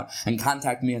know about, and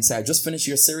contact me and say, I just finished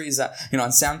your series, on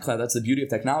SoundCloud. That's the beauty of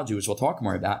technology, which we'll talk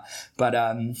more about. But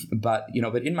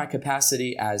in my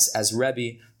capacity as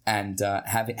Rebbe, and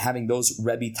having those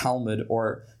Rebbe Talmud,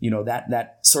 or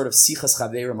that sort of Sichas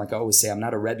Chaverim, like I always say, I'm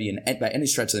not a Rebbe by any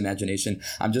stretch of the imagination.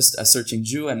 I'm just a searching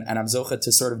Jew, and I'm zocha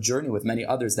to sort of journey with many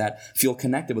others that feel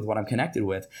connected with what I'm connected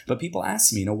with. But people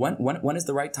ask me, when is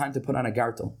the right time to put on a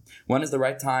gartel? When is the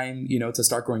right time, to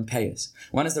start growing payas?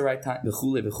 When is the right time?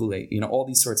 V'chule, v'chule. All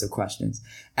these sorts of questions.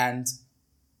 And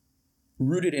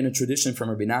rooted in a tradition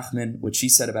from Rabbi Nachman, which he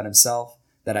said about himself,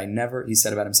 I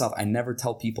never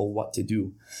tell people what to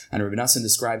do. And Rabbi Nassim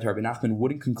described how Rabbi Nachman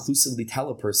wouldn't conclusively tell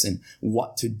a person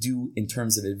what to do in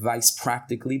terms of advice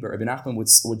practically, but Rabbi Nachman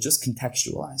would just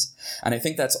contextualize. And I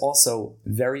think that's also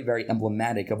very, very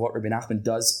emblematic of what Rabbi Nachman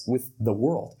does with the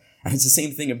world. And it's the same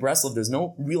thing in Breslov. There's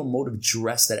no real mode of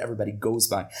dress that everybody goes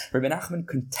by. Rabbi Nachman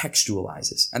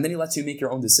contextualizes, and then he lets you make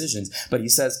your own decisions. But he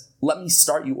says, let me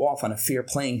start you off on a fair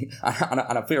playing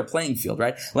field,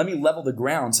 right? Let me level the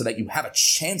ground so that you have a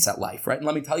chance at life, right? And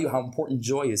let me tell you how important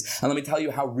joy is. And let me tell you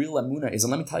how real Emunah is.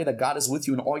 And let me tell you that God is with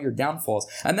you in all your downfalls.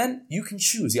 And then you can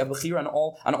choose. You have Bechira on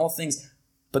all things.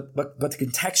 But to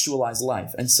contextualize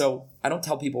life. And so I don't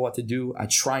tell people what to do. I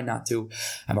try not to.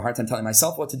 I have a hard time telling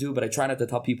myself what to do, but I try not to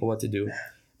tell people what to do.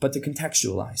 But to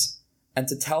contextualize and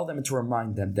to tell them and to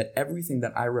remind them that everything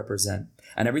that I represent,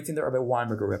 and everything that Rabbi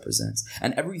Weinberger represents,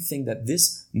 and everything that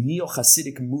this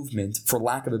neo-Hasidic movement, for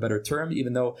lack of a better term,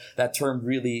 even though that term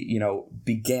really,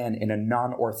 began in a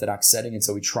non-Orthodox setting, and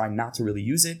so we try not to really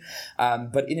use it,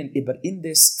 but in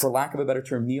this, for lack of a better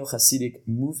term, neo-Hasidic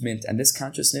movement and this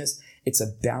consciousness, it's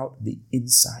about the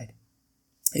inside.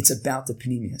 It's about the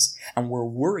pnimius. And we're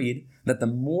worried that the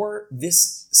more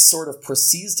this sort of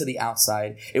proceeds to the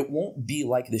outside, it won't be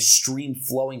like this stream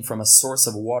flowing from a source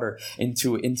of water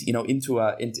into an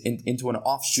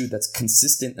offshoot that's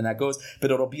consistent and that goes, but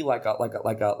it'll be like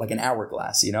an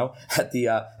hourglass,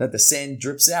 that the sand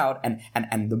drips out,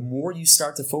 and the more you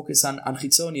start to focus on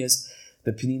chitzonius,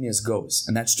 the pnimius goes.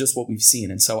 And that's just what we've seen.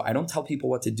 And so I don't tell people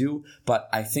what to do, but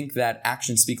I think that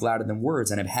actions speak louder than words.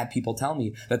 And I've had people tell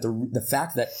me that the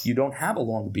fact that you don't have a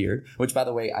long beard, which by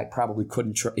the way, I probably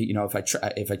couldn't try,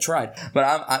 if I tried, but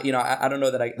I don't know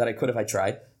that I could if I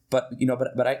tried, but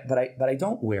I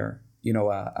don't wear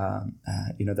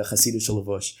the Hasidic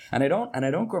Shalavush, and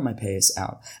I don't grow my payas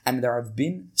out. And there have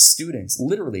been students,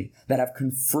 literally, that have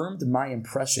confirmed my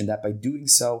impression that by doing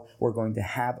so, we're going to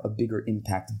have a bigger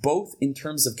impact, both in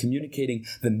terms of communicating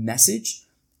the message,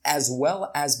 as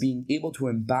well as being able to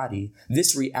embody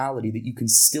this reality that you can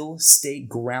still stay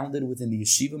grounded within the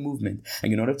yeshiva movement,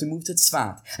 and you don't have to move to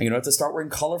Tzfat, and you don't have to start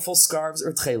wearing colorful scarves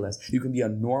or tcheles. You can be a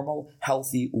normal,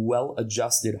 healthy,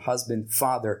 well-adjusted husband,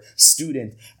 father,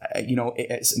 student, a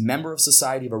member of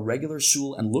society of a regular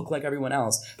shul, and look like everyone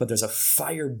else, but there's a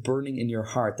fire burning in your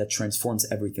heart that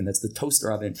transforms everything. That's the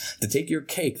toaster oven. To take your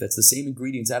cake, that's the same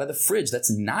ingredients out of the fridge. That's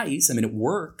nice. I mean, it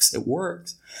works.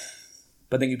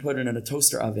 But then you put it in a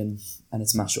toaster oven, and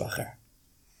it's mashu acher.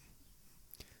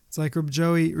 It's like Reb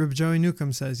Joey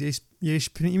Newcomb says, Yesh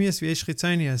pnimius v'yesh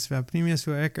chitzonius v'pnimius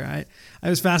v'eker. I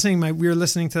was fascinating. We were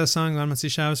listening to a song on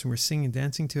Motzei Shabbos, and we're singing,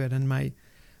 dancing to it. And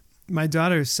my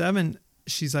daughter, who's 7,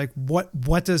 she's like, what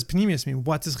does Pnimius mean?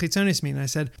 What does Chitzonius mean? And I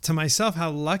said to myself,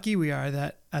 how lucky we are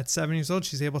that at 7 years old,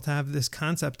 she's able to have this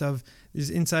concept of there's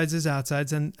insides, there's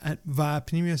outsides, and va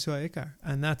Pnimius hu ha'ikar.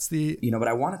 And that's the... But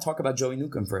I want to talk about Joey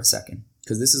Newcomb for a second,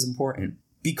 because this is important.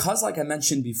 Because, like I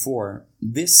mentioned before,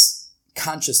 this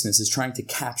consciousness is trying to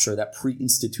capture that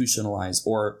pre-institutionalized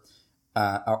or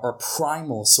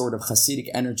primal sort of Hasidic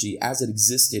energy as it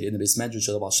existed in the Beis Medrash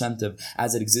of the Baal Shem Tov,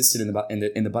 as it existed in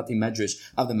the Bati Medrash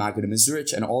of the Maggid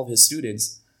Mezrich and all of his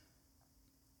students.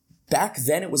 Back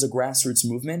then, it was a grassroots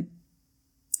movement,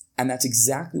 and that's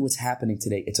exactly what's happening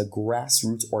today. It's a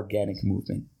grassroots organic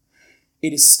movement.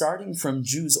 It is starting from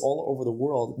Jews all over the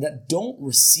world that don't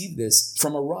receive this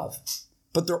from a Rav,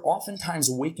 but they're oftentimes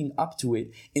waking up to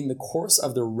it in the course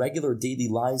of their regular daily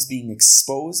lives, being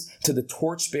exposed to the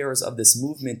torchbearers of this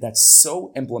movement that's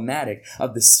so emblematic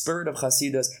of the spirit of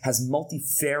Hasidus, has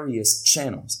multifarious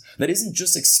channels, that isn't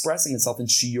just expressing itself in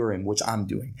shiurim, which I'm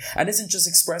doing, and isn't just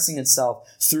expressing itself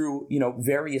through,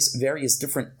 various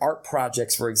different art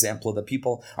projects, for example, that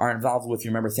people are involved with.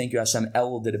 You remember, thank you Hashem,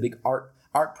 El did a big art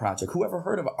project. Who ever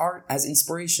heard of art as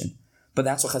inspiration? But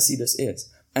that's what Hasidus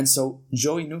is. And so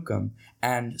Joey Newcomb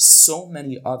and so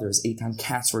many others, Eitan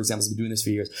Katz, for example, has been doing this for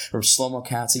years. Or Shlomo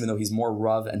Katz, even though he's more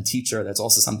Rav and teacher, that's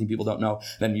also something people don't know,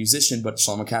 than musician, but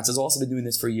Shlomo Katz has also been doing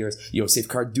this for years. Yosef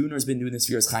Karduner has been doing this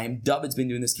for years. Chaim David's been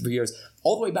doing this for years.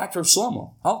 All the way back from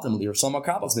Shlomo, ultimately. Or Shlomo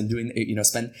Kabbal's been doing,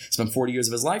 spent 40 years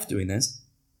of his life doing this.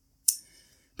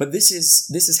 But this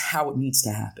is how it needs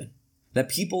to happen. That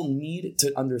people need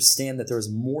to understand that there is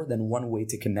more than one way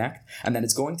to connect, and that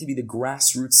it's going to be the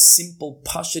grassroots, simple,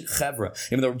 pashit chevra.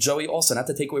 Even though Joey also, not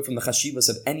to take away from the chashivas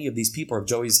of any of these people, or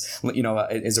Joey's,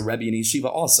 is a Rebbe in yeshiva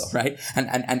also, right?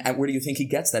 And where do you think he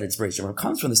gets that inspiration? Well, it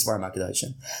comes from the Sfarim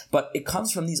HaKadoshim, but it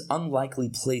comes from these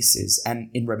unlikely places. And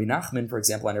in Rabbi Nachman, for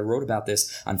example, and I wrote about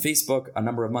this on Facebook a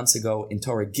number of months ago in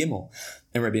Torah Gimel,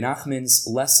 in Rabbi Nachman's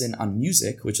lesson on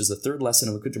music, which is the third lesson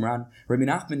of Likutei Moharan, Rabbi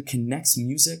Nachman connects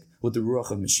music with the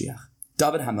Ruach of Mashiach.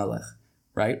 David HaMelech,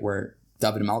 right, where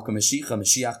David Malka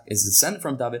Mashiach is descended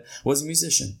from David, was a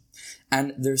musician.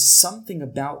 And there's something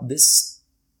about this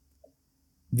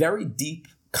very deep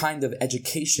kind of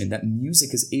education that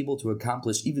music is able to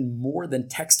accomplish, even more than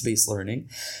text-based learning,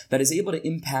 that is able to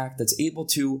impact, that's able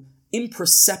to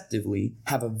imperceptibly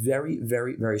have a very,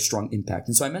 very, very strong impact.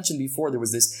 And so I mentioned before there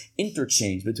was this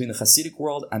interchange between the Hasidic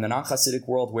world and the non-Hasidic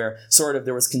world, where sort of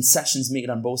there was concessions made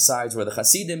on both sides, where the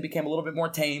Hasidim became a little bit more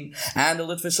tame and the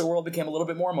Litvischer world became a little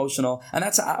bit more emotional. And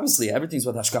that's obviously everything's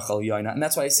with Hashgacha L'Yaina. And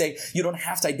that's why I say you don't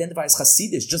have to identify as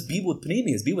Hasidish, just be with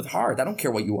Pnimius, be with heart. I don't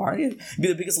care what you are. Be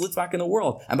the biggest Litvak in the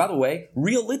world. And by the way,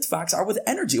 real Litvaks are with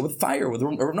energy, with fire. With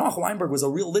Noach Weinberg was a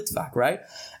real Litvak, right?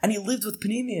 And he lived with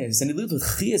Pnimius and he lived with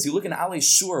Chias. You look in Ali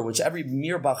Shur, which every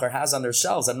Mirbacher has on their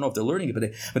shelves. I don't know if they're learning it,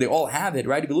 but they all have it,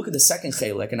 right? If you look at the second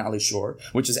Chelek in Ali Shur,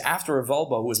 which is after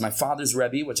Revolba, who was my father's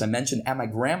Rebbe, which I mentioned, and my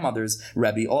grandmother's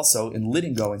Rebbe, also in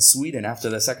Lidingö in Sweden after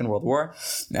the Second World War,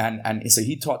 and so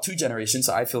he taught two generations.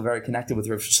 So I feel very connected with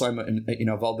Rav Shlomo and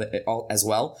Volba as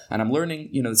well. And I'm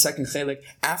learning, the second Chelek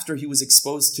after he was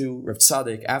exposed to Rav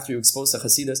Tzaddik, after he was exposed to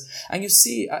Hasidus, and you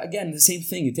see again the same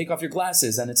thing. You take off your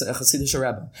glasses, and it's a Hasidic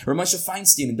Rebbe. Rav Moshe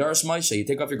Feinstein and Darash Moshe. You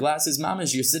take off your glasses,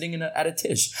 mamish, you're sitting at a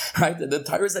tish, right? The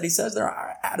tires that he says,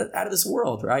 they're out of this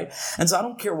world, right? And so I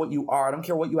don't care what you are, I don't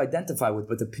care what you identify with,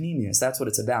 but the Pnimius, that's what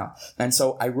it's about. And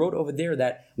so I wrote over there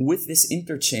that with this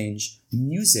interchange,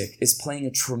 music is playing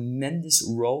a tremendous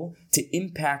role to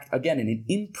impact, again, in an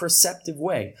imperceptive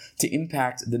way, to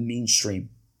impact the mainstream.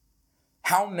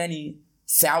 How many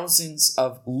thousands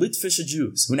of Litvischer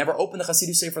Jews who never opened the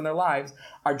Hasidic Sefer in their lives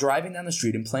are driving down the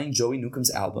street and playing Joey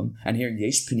Newcomb's album and hearing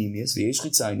Yesh Pnimius, V'yesh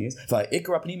Chitzonius,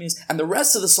 V'ikra Pnimius, and the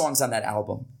rest of the songs on that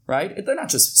album, right? They're not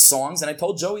just songs, and I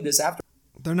told Joey this after.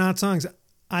 They're not songs.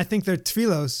 I think they're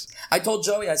tefillos. I told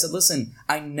Joey, I said, listen,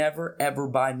 I never ever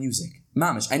buy music.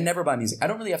 Mamish, I never buy music. I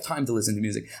don't really have time to listen to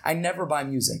music. I never buy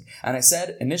music. And I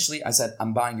said, initially,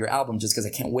 I'm buying your album just because I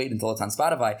can't wait until it's on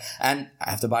Spotify, and I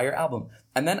have to buy your album.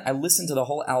 And then I listened to the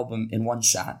whole album in one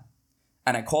shot.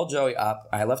 And I called Joey up.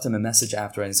 I left him a message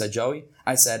after, and I said, Joey,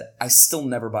 I still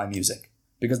never buy music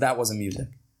because that wasn't music.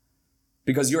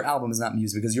 Because your album is not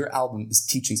music, because your album is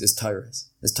teachings, is Tyrus.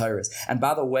 And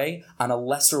by the way, on a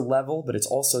lesser level, but it's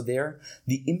also there,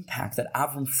 the impact that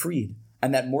Avram Fried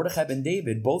and that Mordechai ben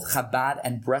David, both Chabad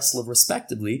and Breslov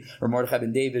respectively, or Mordechai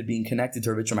ben David being connected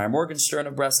to Rabbi Meir Morgenstern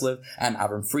of Breslov, and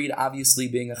Avram Fried obviously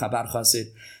being a Chabad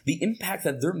Chassid, the impact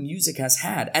that their music has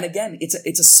had. And again, it's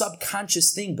a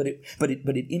subconscious thing, but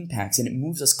it impacts and it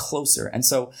moves us closer. And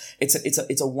so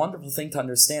it's a wonderful thing to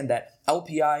understand that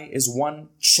LPI is one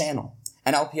channel.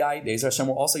 And LPI, Be'ezer Hashem,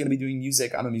 we're also going to be doing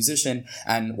music. I'm a musician,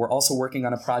 and we're also working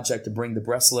on a project to bring the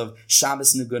Breslov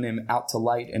Shabbos Nigunim out to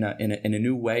light in a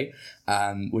new way,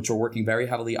 which we're working very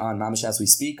heavily on, mamish, as we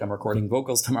speak. I'm recording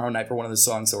vocals tomorrow night for one of the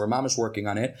songs, so we're mamish working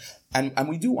on it. And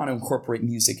we do want to incorporate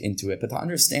music into it, but to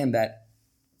understand that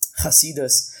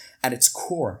Hasidus, at its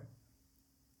core,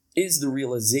 is the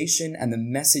realization and the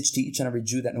message to each and every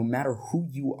Jew that no matter who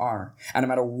you are, and no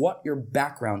matter what your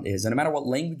background is, and no matter what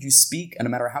language you speak, and no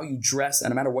matter how you dress,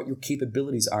 and no matter what your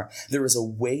capabilities are, there is a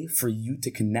way for you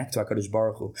to connect to HaKadosh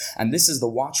Baruch Hu. And this is the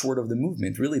watchword of the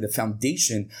movement. Really, the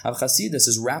foundation of Chasidus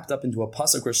is wrapped up into a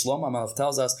pasuk where Shlomo HaMelech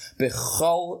tells us,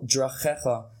 Bechol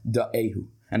drachecha da'ehu.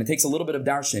 And it takes a little bit of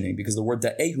darshaning, because the word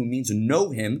da'ehu means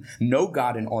know him, know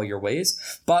God in all your ways.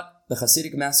 But the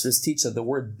Hasidic masters teach that the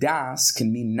word das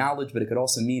can mean knowledge, but it could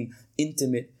also mean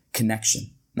intimate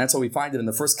connection. And that's why we find it in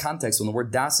the first context when the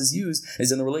word das is used,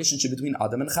 is in the relationship between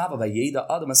Adam and Chava, Vayeda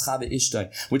Adam as Chava Ishtay,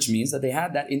 which means that they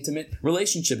had that intimate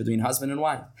relationship between husband and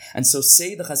wife. And so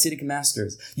say the Hasidic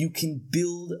masters, you can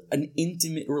build an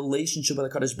intimate relationship with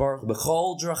HaKadosh Baruch Hu.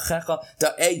 B'chol drachecha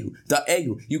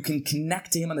da'ehu. You can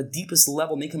connect to him on the deepest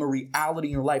level, make him a reality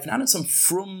in your life, not in some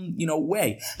frum,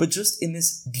 way, but just in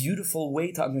this beautiful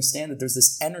way to understand that there's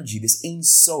this energy, this Ein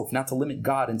Sof, not to limit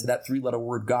God into that 3-letter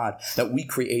word God that we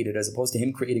created, as opposed to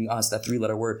him creating us, that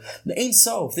 3-letter word. The Ein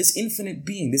Sof, this infinite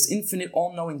being, this infinite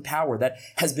all-knowing power that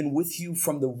has been with you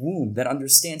from the womb, that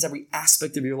understands every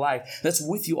aspect of your life, that's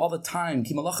with you all the time,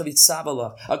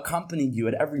 accompanying you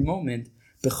at every moment.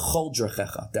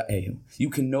 You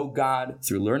can know God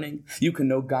through learning. You can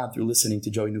know God through listening to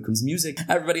Joey Newcomb's music.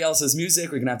 Everybody else's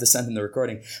music, we're gonna have to send in the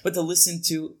recording. But to listen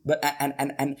to,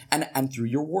 and through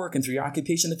your work, and through your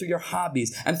occupation, and through your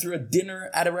hobbies, and through a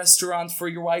dinner at a restaurant for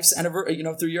your wife's anniversary,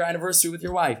 through your anniversary with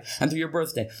your wife, and through your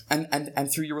birthday,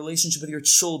 and through your relationship with your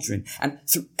children, and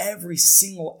through every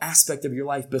single aspect of your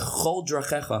life. B'chol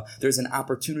drachecha, there's an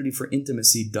opportunity for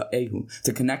intimacy, da'ehu,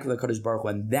 to connect with HaKadosh Baruch Hu,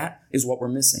 and that is what we're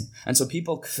missing. And so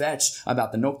people kvetch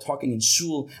about the no talking in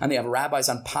shul, and they have rabbis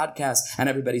on podcasts, and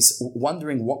everybody's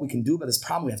wondering what we can do about this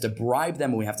problem. We have to bribe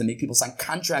them, and we have to make people sign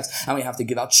contracts, and we have to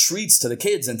give out treats to the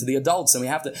kids and to the adults, and we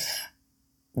have to...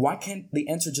 Why can't the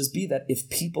answer just be that if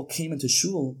people came into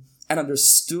shul and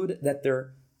understood that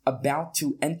they're about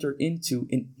to enter into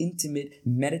an intimate,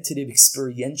 meditative,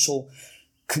 experiential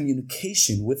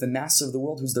communication with the master of the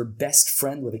world, who's their best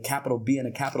friend with a capital B and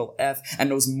a capital F, and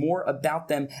knows more about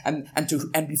them, and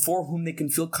before whom they can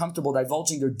feel comfortable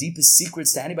divulging their deepest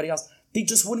secrets to anybody else, they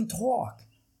just wouldn't talk.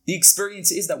 The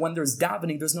experience is that when there's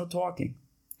davening, there's no talking.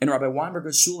 In Rabbi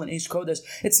Weinberger's shul in Eish Kodesh,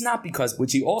 it's not because,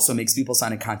 which he also makes people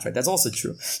sign a contract, that's also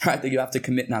true, right, that you have to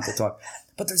commit not to talk.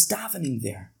 But there's davening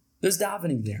there. There's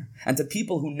davening there. And to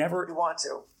people who never...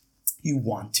 You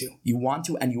want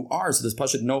to, and you are. So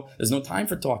there's no time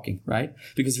for talking, right?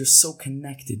 Because you're so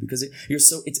connected, because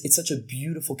it's such a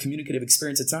beautiful communicative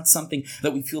experience. It's not something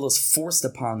that we feel is forced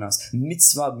upon us.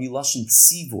 Mitzvah milashin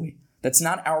tzivoy. That's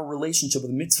not our relationship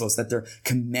with mitzvahs, that they're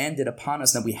commanded upon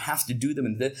us, that we have to do them,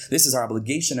 and this is our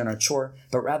obligation and our chore,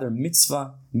 but rather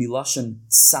mitzvah milashin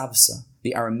tzavsa.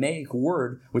 The Aramaic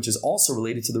word, which is also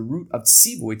related to the root of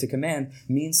tzivoy, to command,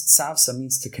 means tzavsa,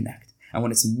 means to connect. And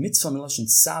when it's mitzvah miloshin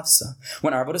tzavsa,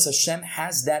 when our Avodas Hashem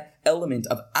has that element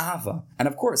of ava, and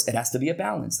of course it has to be a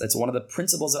balance. That's one of the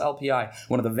principles of LPI.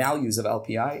 One of the values of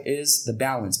LPI is the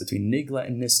balance between nigla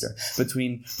and nister,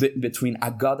 between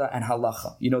agada and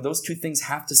halacha. Those two things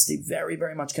have to stay very,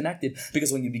 very much connected,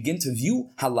 because when you begin to view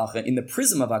halacha in the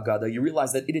prism of agada, you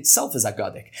realize that it itself is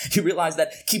agadic. You realize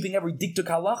that keeping every diktuk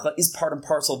halacha is part and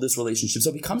parcel of this relationship.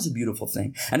 So it becomes a beautiful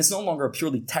thing. And it's no longer a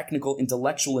purely technical,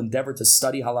 intellectual endeavor to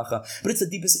study halacha, but it's the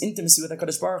deepest intimacy with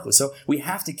HaKadosh Baruch Hu. So we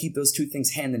have to keep those two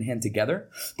things hand in hand together.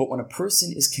 But when a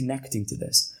person is connecting to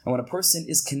this, and when a person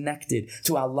is connected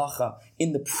to halacha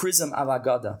in the prism of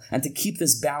agada, and to keep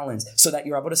this balance so that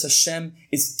your Avodas Hashem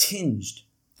is tinged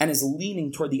and is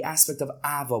leaning toward the aspect of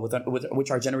ava,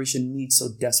 which our generation needs so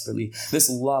desperately. This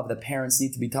love that parents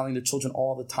need to be telling their children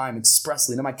all the time,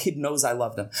 expressly. No, my kid knows I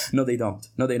love them. No, they don't.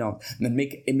 And then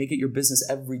make it your business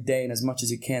every day, and as much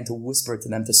as you can, to whisper it to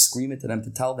them, to scream it to them,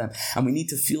 to tell them. And we need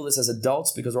to feel this as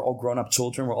adults, because we're all grown-up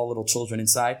children. We're all little children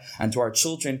inside. And to our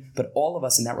children, but all of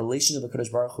us in that relationship with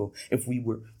HaKadosh Baruch Hu, if we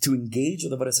were to engage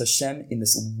with Avodas Hashem in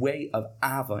this way of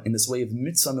ava, in this way of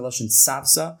mitzvah miloshin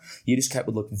tzavsa, Yiddishkeit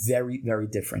would look very, very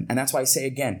different. And that's why I say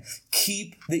again,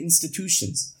 keep the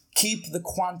institutions, keep the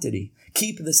quantity,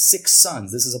 keep the 6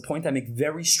 sons. This is a point I make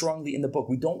very strongly in the book.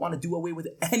 We don't want to do away with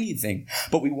anything,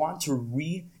 but we want to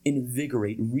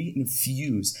reinvigorate,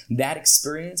 reinfuse that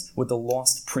experience with the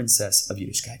lost princess of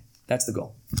Yiddishkeit. That's the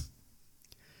goal.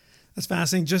 That's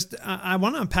fascinating. Just I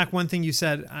want to unpack one thing you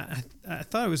said. I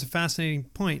thought it was a fascinating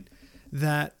point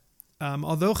that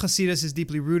although Hasidus is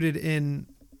deeply rooted in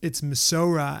its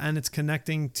Mesorah and its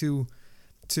connecting to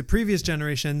previous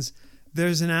generations,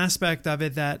 there's an aspect of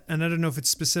it that, and I don't know if it's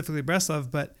specifically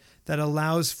Breslov, but that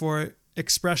allows for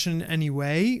expression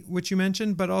anyway, which you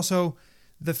mentioned, but also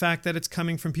the fact that it's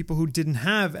coming from people who don't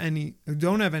have any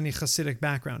Hasidic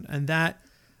background. And that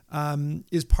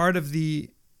is part of the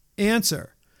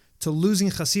answer to losing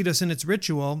Hasidus in its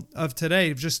ritual of today,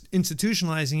 of just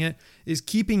institutionalizing it, is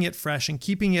keeping it fresh and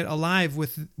keeping it alive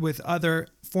with other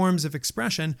forms of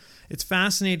expression. It's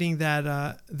fascinating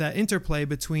that that interplay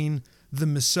between the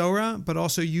Mesorah, but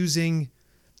also using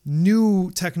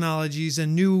new technologies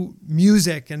and new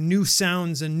music and new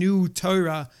sounds and new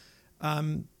Torah.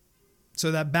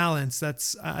 So that balance,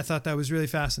 I thought that was really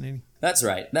fascinating. That's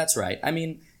right. I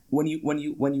mean, when you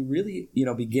really,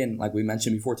 begin, like we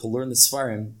mentioned before, to learn the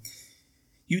Sfarim,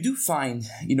 you do find,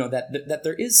 that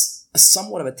there is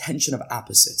somewhat of a tension of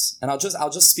opposites. And I'll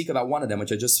just speak about one of them,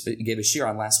 which I just gave a shir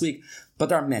on last week, but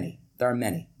there are many.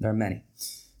 And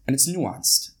it's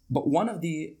nuanced. But one of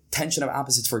the tension of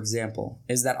opposites, for example,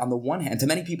 is that on the one hand, to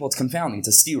many people it's confounding, it's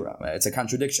a stira, it's a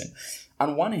contradiction.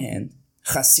 On one hand,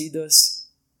 Chasidus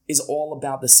is all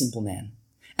about the simple man.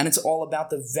 And it's all about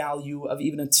the value of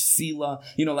even a tefillah,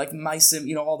 like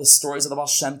Maisim, all the stories of the Baal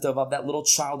Shem Tov, of that little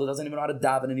child who doesn't even know how to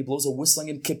daven and he blows a whistling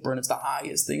in Kippur and it's the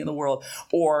highest thing in the world.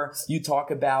 Or you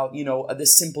talk about,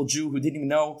 this simple Jew who didn't even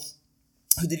know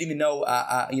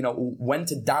when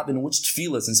to daven which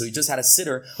tefillahs, and so he just had a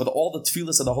sitter with all the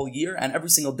tefillahs of the whole year, and every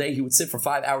single day he would sit for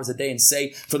 5 hours a day and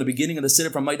say from the beginning of the sitter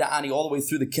from Maida Ani all the way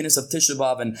through the Kinnis of Tisha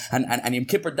B'Av and Yom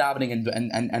Kippur davening and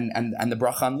the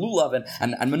bracha on Lulav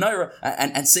and Menorah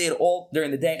and say it all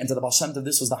during the day. And to the Baal Shem Tov,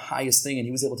 this was the highest thing, and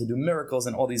he was able to do miracles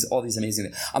and all these amazing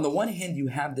things. On the one hand, you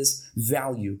have this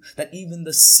value that even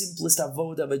the simplest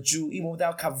avodah of a Jew, even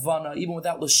without kavana, even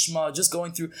without lishma, just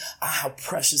going through how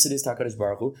precious it is to HaKadosh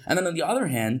Baruch Hu. And then on the other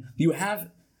hand, you have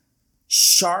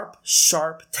sharp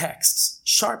texts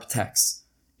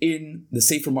in the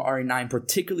Sefer Ma'ari 9,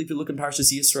 particularly if you look in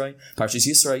Parshas Yisro. Parshas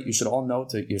Yisro, you should all know,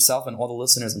 to yourself and all the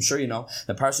listeners, I'm sure you know,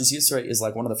 that Parshas Yisro is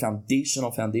like one of the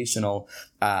foundational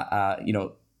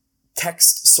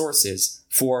text sources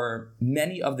for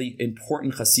many of the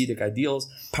important Hasidic ideals.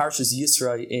 Parshas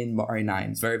Yisro in Ma'ari 9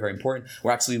 is very, very important.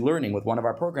 We're actually learning with one of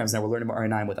our programs now. We're learning Ma'ari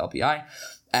 9 with LPI.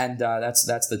 And that's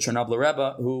the Chernobyl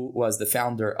Rebbe, who was the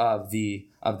founder of the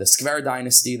Skver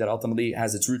dynasty that ultimately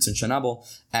has its roots in Chernobyl,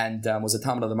 and was a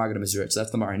Talmud of the Maggid Mizrach. So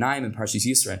that's the Ma'ari 9 and Parshas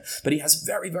Yisro. But he has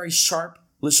very, very sharp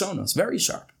Lashonos, very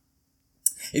sharp.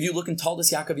 If you look in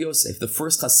Taldas Yaakov Yosef, the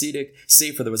first Hasidic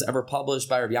sefer that was ever published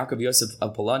by Rav Yaakov Yosef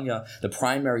of Polonia, the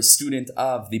primary student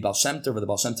of the Baal Shem Tov, or the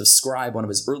Baal Shem Tov scribe, one of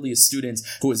his earliest students,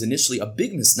 who was initially a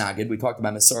big misnagid. We talked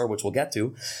about Mesorah, which we'll get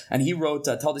to. And he wrote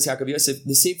Taldas Yaakov Yosef.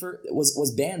 The sefer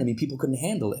was banned. I mean, people couldn't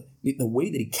handle it. The way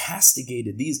that he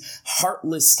castigated these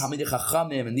heartless Talmidei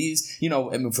Chachamim and these,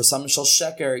 for some Shal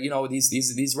Sheker,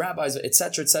 these rabbis,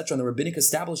 etc., and the rabbinic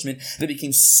establishment, they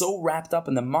became so wrapped up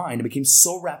in the mind, it became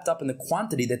so wrapped up in the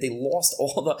quantity that they lost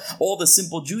all the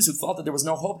simple Jews who thought that there was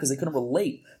no hope because they couldn't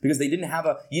relate, because they didn't have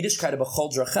a Yiddishkeit of a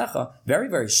Chol Drachecha. Very,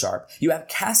 very sharp. You have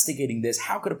castigating this.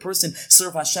 How could a person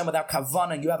serve Hashem without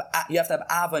kavanah? You have to have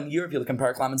Ava in Europe. You look in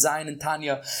Parak Lamed Zayin and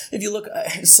Tanya. If you look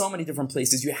in so many different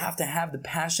places, you have to have the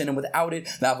passion, and without it,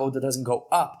 the avodah doesn't go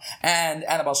up. And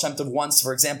Baal Shem Tov once,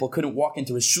 for example, couldn't walk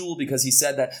into a shul because he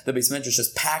said that the Beis Medrash is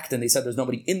packed, and they said there's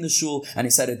nobody in the shul, and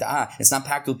he said it's not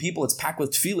packed with people, it's packed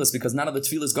with tefillas because none of the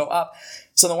tefillas go up.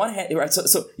 So on the one hand, right,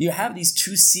 so you have these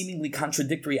two seemingly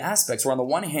contradictory aspects, where on the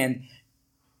one hand,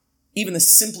 even the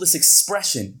simplest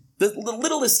expression, the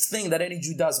littlest thing that any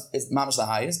Jew does is mamash the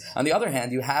highest. On the other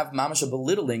hand, you have mamash a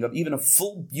belittling of even a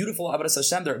full, beautiful Avodas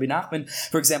Hashem. Rabbi Nachman,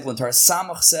 for example, in Torah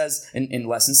Samach says, in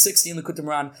lesson 60 in the Kutim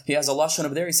Ran, he has a lashon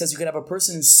over there. He says you could have a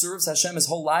person who serves Hashem his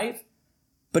whole life,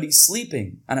 but he's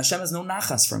sleeping, and Hashem has no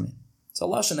nachas from it. It's a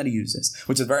lashon that he uses,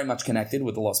 which is very much connected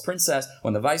with the Lost Princess,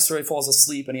 when the viceroy falls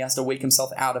asleep and he has to wake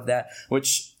himself out of that,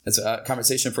 which is a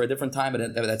conversation for a different time,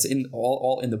 but that's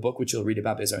all in the book, which you'll read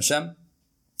about Be'ez Hashem.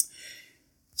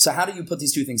 So how do you put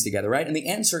these two things together, right? And the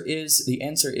answer is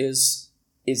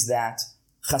that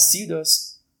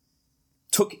Chasidus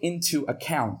took into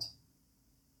account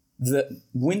the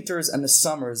winters and the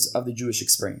summers of the Jewish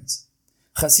experience.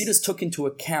 Chasidus took into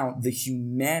account the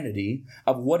humanity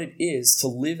of what it is to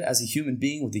live as a human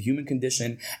being with the human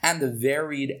condition, and the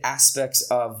varied aspects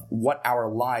of what our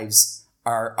lives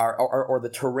are or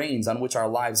the terrains on which our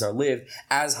lives are lived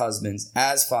as husbands,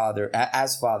 as fathers,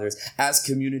 as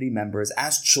community members,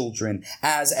 as children,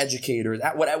 as educators,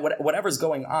 whatever's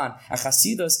going on. And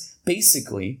Chasidus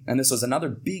basically, and this was another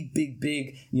big,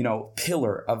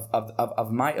 pillar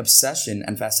of my obsession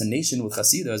and fascination with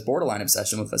Hasidus, borderline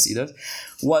obsession with Hasidus,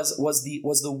 was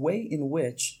the way in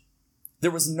which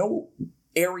there was no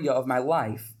area of my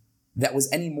life that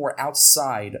was any more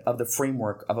outside of the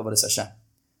framework of Avodas Hashem.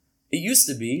 It used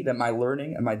to be that my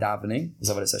learning and my davening was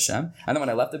Avodas Hashem, and then when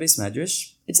I left the Beis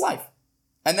Medrash, it's life.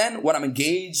 And then when I'm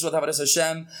engaged with Avodas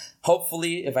Hashem,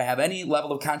 hopefully, if I have any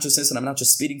level of consciousness and I'm not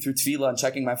just speeding through tefillah and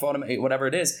checking my phone, whatever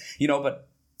it is, but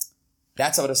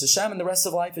that's Avodas Hashem, and the rest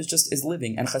of life is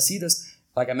living. And Hasidus,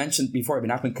 like I mentioned before,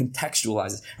 Rabbi Nachman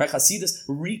contextualizes, right? Hasidus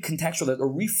recontextualizes or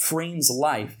reframes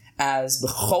life as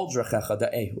b'chol drechecha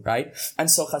da'ehu, right? And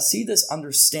so Hasidus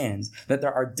understands that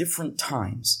there are different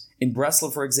times. In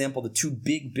Breslov, for example, the two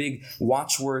big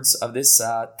watchwords of this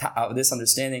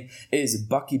understanding is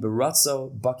Baki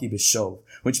Baratzo, Baki B'Shov,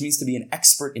 which means to be an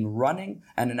expert in running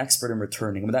and an expert in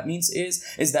returning. And what that means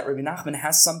is that Rabbi Nachman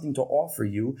has something to offer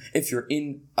you if you're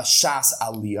in a Shas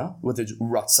Aliyah, with a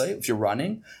Ratzah, if you're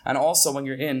running, and also when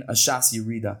you're in a Shas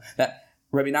Yerida. That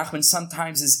Rabbi Nachman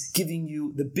sometimes is giving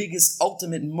you the biggest,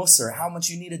 ultimate musar, how much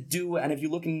you need to do. And if you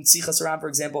look in Sichas Aram, for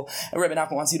example, Rabbi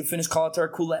Nachman wants you to finish Kol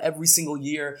HaTorah Kula every single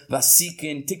year,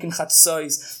 Vasikin, Tikkun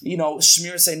Chatzois,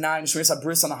 Shmir Seinayim, Shmir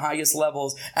Sabris on the highest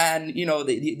levels, and,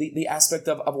 the aspect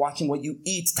of watching what you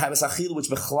eat, Taivas Achil, which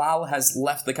Bechlal has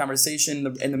left the conversation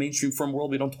in the mainstream firm world.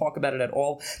 We don't talk about it at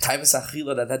all. Taivas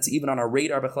Achila, that's even on our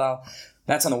radar, Bechlal.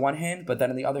 That's on the one hand, but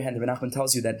then on the other hand, Rabbi Nachman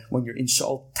tells you that when you're in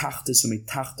Sha'ol Tachtis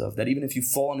U'Meitachtav, that even if you've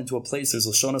fallen into a place, there's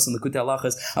Lashonos and Likutei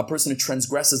Halachas, a person who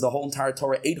transgresses the whole entire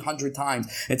Torah 800 times,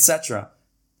 etc.,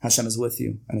 Hashem is with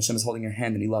you, and Hashem is holding your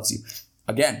hand, and He loves you.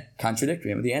 Again,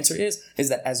 contradictory. But the answer is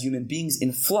that as human beings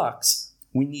in flux,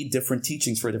 we need different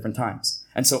teachings for different times.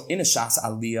 And so in a Shas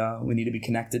Aliyah, we need to be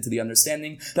connected to the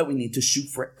understanding that we need to shoot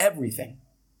for everything.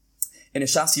 In a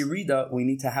Shas Yerida, we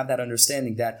need to have that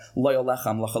understanding that Lo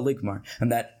Yolechem L'cha Ligmar, and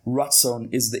that Ratzon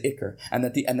is the Iker, and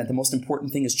that the most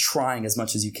important thing is trying as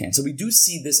much as you can. So we do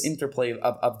see this interplay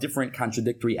of different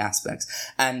contradictory aspects.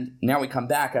 And now we come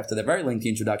back after the very lengthy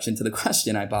introduction to the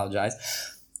question, I apologize,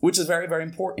 which is very, very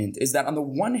important, is that on the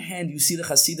one hand, you see the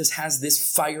Hasidus has this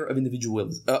fire of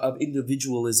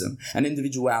individualism and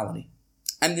individuality,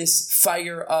 and this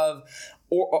fire of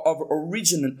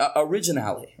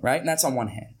originality, right? And that's on one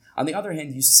hand. On the other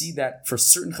hand, you see that for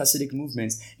certain Hasidic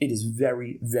movements, it is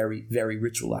very, very, very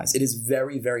ritualized. It is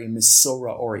very, very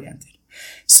Mesorah-oriented.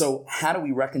 So how do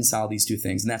we reconcile these two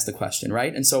things? And that's the question,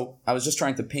 right? And so I was just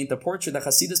trying to paint the portrait that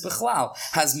Hasidus Bechlal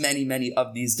has many, many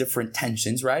of these different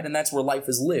tensions, right? And that's where life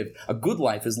is lived. A good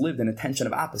life is lived in a tension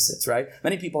of opposites, right?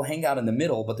 Many people hang out in the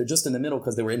middle, but they're just in the middle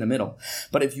because they were in the middle.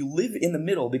 But if you live in the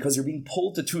middle because you're being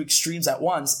pulled to two extremes at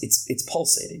once, it's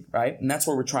pulsating, right? And that's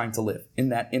where we're trying to live, in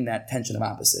that tension of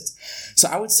opposites. So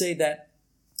I would say that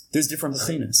there's different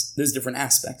bechinas, there's different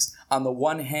aspects. On the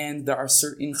one hand, there are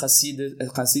certain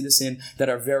Chasidusin that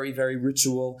are very, very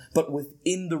ritual, but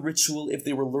within the ritual, if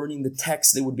they were learning the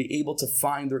text, they would be able to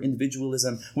find their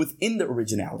individualism within the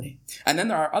originality. And then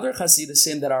there are other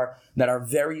Chasidusin that are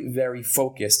very, very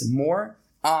focused, more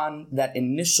on that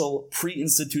initial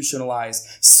pre-institutionalized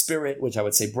spirit, which I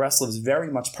would say Breslov is very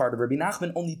much part of. Rabbi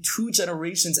Nachman, only 2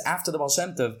 generations after the Baal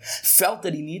Shem Tov, felt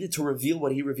that he needed to reveal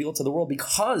what he revealed to the world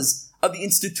because of the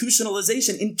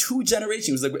institutionalization in 2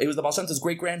 generations. It was the Baal Shem Tov's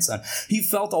great-grandson. He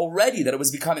felt already that it was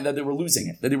becoming, that they were losing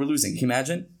it, Can you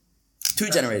imagine?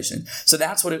 2 generations. So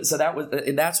that's what it was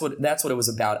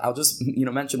about. I'll just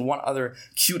mention one other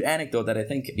cute anecdote that I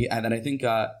think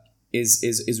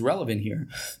is relevant here,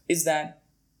 is that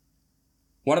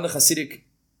one of the Hasidic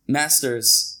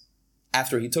masters,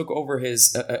 after he took over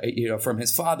his from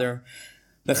his father,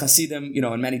 the Hasidim,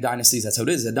 in many dynasties, that's how it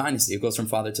is, a dynasty. It goes from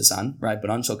father to son, right?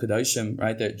 But Anshel Kedoshim,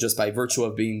 right? That just by virtue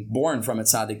of being born from a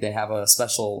tzaddik, they have a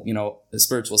special, a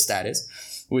spiritual status,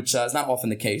 which is not often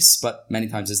the case, but many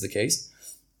times is the case.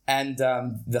 And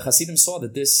the Hasidim saw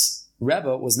that this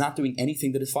Rebbe was not doing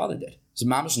anything that his father did. So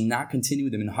Mamash not continue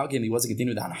with him in Hagim. He wasn't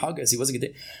continuing with the Hanhagas. He wasn't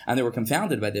and they were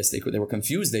confounded by this. They were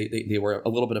confused. They were a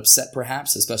little bit upset,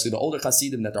 perhaps, especially the older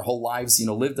Hasidim that their whole lives,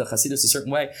 lived the Hasidus a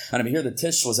certain way. And over here, the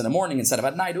Tish was in the morning instead of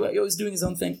at night. He was doing his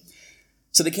own thing.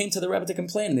 So they came to the Rebbe to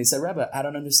complain, and they said, Rebbe, I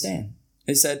don't understand.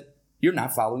 They said, you're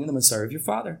not following the Messiah of your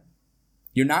father.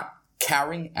 You're not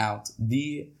carrying out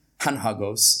the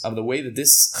Hanhagos of the way that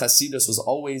this Hasidus was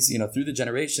always, through the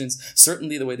generations,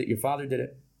 certainly the way that your father did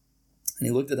it. And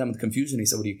he looked at them with confusion. He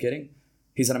said, what, are you kidding?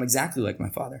 He said, I'm exactly like my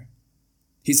father.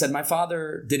 He said, my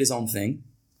father did his own thing,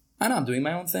 and I'm doing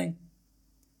my own thing.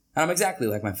 And I'm exactly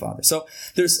like my father. So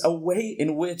there's a way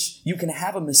in which you can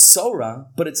have a Mesorah,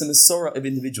 but it's a Mesorah of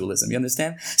individualism. You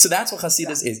understand? So that's what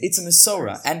Hasidus is. It's a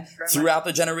Mesorah. And throughout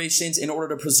the generations, in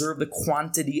order to preserve the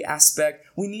quantity aspect,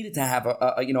 we needed to have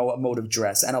a mode of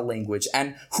dress and a language.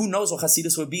 And who knows what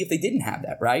Hasidus would be if they didn't have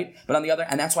that, right? But on the other,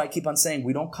 and that's why I keep on saying,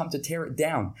 we don't come to tear it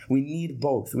down. We need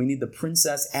both. We need the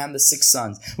princess and the 6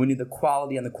 sons. We need the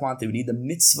quality and the quantity. We need the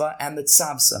mitzvah and the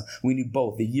tzavsa. We need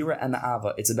both, the yira and the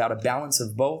ava. It's about a balance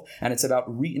of both. And it's about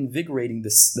reinvigorating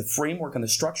the framework and the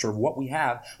structure of what we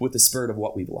have with the spirit of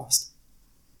what we've lost.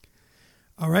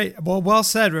 All right. Well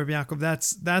said, Rabbi Yaakov.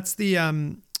 That's the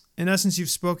in essence,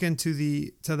 you've spoken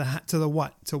to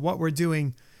what we're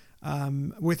doing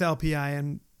with LPI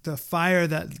and the fire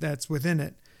that's within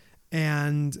it.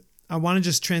 And I want to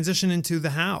just transition into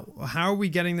the how. How are we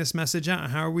getting this message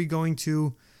out? How are we going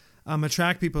to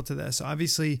attract people to this?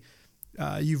 Obviously,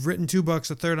 you've written 2 books,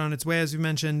 a third on its way, as you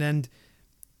mentioned, and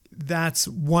that's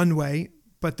one way,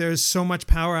 but there's so much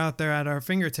power out there at our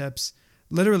fingertips,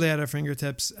 literally at our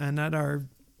fingertips, and on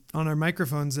our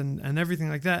microphones and everything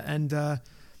like that. And how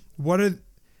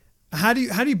do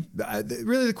you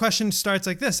really, the question starts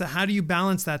like this: how do you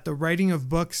balance that, the writing of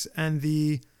books and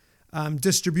the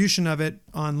distribution of it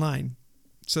online,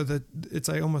 so that it's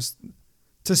like almost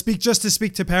to speak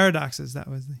to paradoxes? That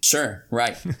was sure,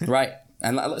 right.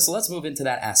 And so let's move into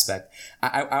that aspect.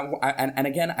 And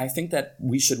again, I think that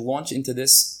we should launch into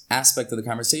this aspect of the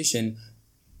conversation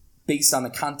based on the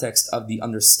context of the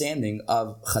understanding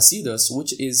of Chasidus,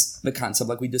 which is the concept,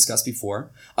 like we discussed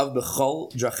before, of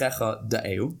B'chol Drachecha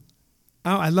Da'eu.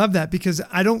 Oh, I love that, because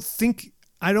I don't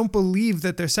believe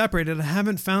that they're separated. I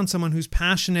haven't found someone who's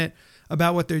passionate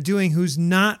about what they're doing who's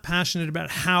not passionate about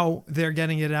how they're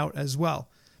getting it out as well.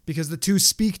 Because the two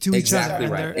speak to each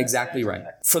other. Exactly right.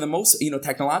 For the most,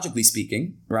 technologically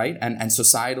speaking, right, and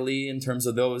societally, in terms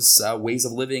of those ways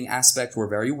of living aspect, we're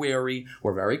very wary,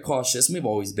 we're very cautious. We've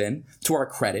always been, to our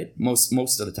credit,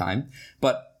 most of the time.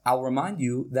 But I'll remind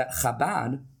you that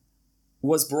Chabad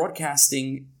was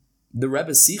broadcasting the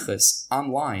Rebbe's Sichos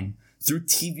online through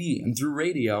TV and through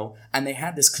radio, and they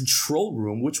had this control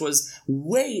room, which was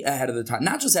way ahead of their time.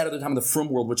 Not just ahead of their time in the frum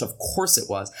world, which of course it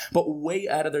was, but way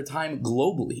ahead of their time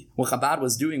globally. What Chabad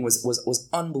was doing was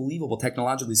unbelievable,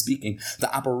 technologically speaking.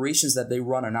 The operations that they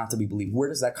run are not to be believed. Where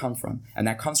does that come from? And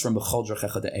that comes from B'chol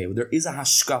Drachecha Da'eu. There is a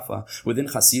hashkafa within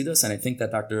Hasidus, and I think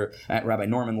that Rabbi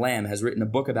Norman Lamb has written a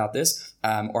book about this,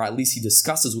 or at least he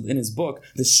discusses within his book,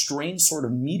 the strange sort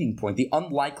of meeting point, the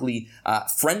unlikely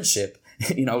friendship,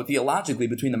 theologically,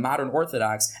 between the modern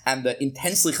Orthodox and the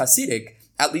intensely Hasidic,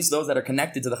 at least those that are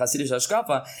connected to the Hasidic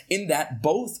Hashkafa, in that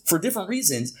both, for different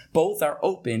reasons, both are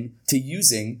open to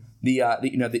using the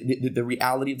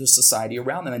reality of the society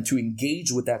around them and to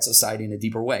engage with that society in a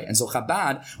deeper way. And so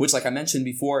Chabad, which, like I mentioned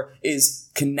before, is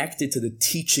connected to the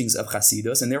teachings of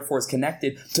Chasidus, and therefore is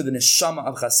connected to the neshama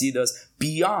of Chasidus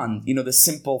beyond, the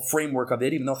simple framework of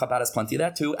it, even though Chabad has plenty of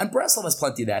that too, and Breslov has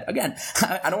plenty of that. Again,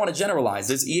 I don't want to generalize.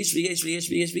 There's Yesh,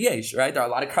 right? There are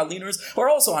a lot of Karliners who are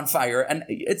also on fire, and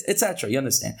etc. You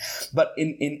understand? But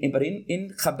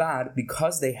in Chabad,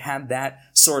 because they had that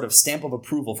sort of stamp of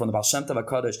approval from the Baal Shem Tov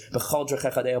HaKadosh, that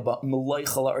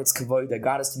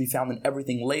God is to be found in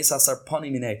everything, the Zohar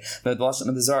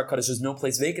HaKadosh, there's no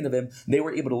place vacant of him. They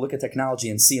were able to look at technology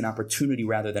and see an opportunity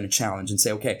rather than a challenge and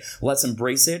say, okay, let's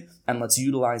embrace it and let's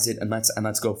utilize it and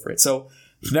let's go for it. So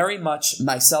very much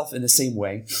myself in the same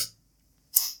way,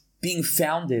 being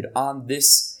founded on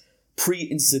this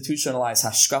pre-institutionalized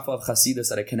hashkafa of Chasidus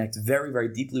that I connect very, very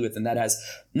deeply with, and that has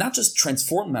not just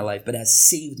transformed my life, but has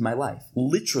saved my life,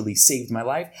 literally saved my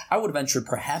life. I would venture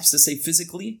perhaps to say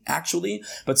physically, actually,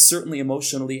 but certainly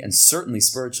emotionally and certainly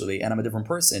spiritually, and I'm a different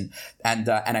person. And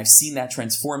I've seen that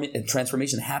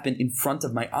transformation happen in front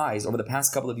of my eyes over the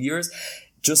past couple of years,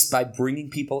 just by bringing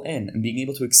people in and being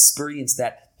able to experience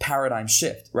that paradigm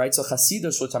shift, right? So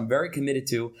Chasidus, which I'm very committed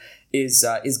to, is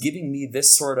giving me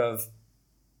this sort of,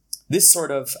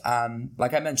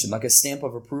 like I mentioned, like a stamp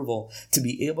of approval to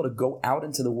be able to go out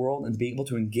into the world and to be able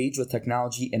to engage with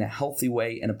technology in a healthy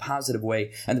way, in a positive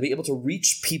way, and to be able to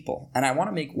reach people. And I want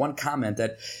to make one comment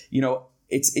that,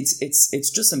 it's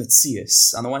just a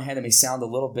mitzias. On the one hand, it may sound a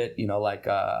little bit, it's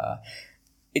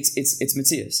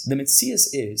mitzias. The mitzias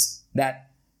is that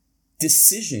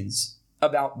decisions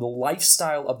about the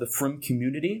lifestyle of the frum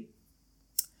community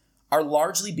are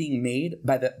largely being made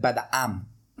by the Am,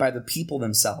 by the people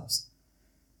themselves.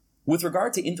 With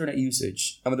regard to internet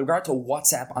usage, and with regard to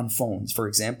WhatsApp on phones, for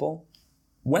example,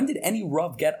 when did any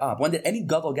Rav get up? When did any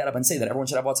Gadol get up and say that everyone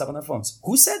should have WhatsApp on their phones?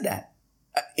 Who said that?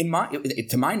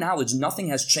 To my knowledge, nothing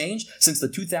has changed since the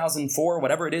 2004,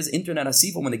 whatever it is, Internet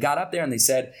Asifa, when they got up there and they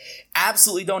said,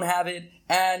 absolutely don't have it.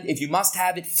 And if you must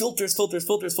have it, filters.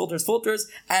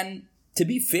 And to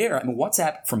be fair, I mean,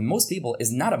 WhatsApp for most people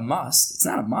is not a must. It's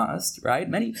not a must, right?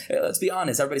 Let's be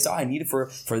honest. Everybody says, I need it for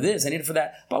this, I need it for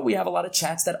that. But we have a lot of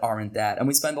chats that aren't that. And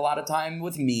we spend a lot of time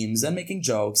with memes and making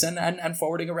jokes and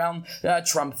forwarding around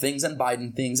Trump things and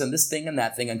Biden things and this thing and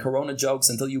that thing and Corona jokes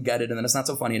until you get it and then it's not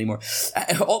so funny anymore.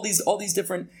 All these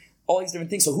different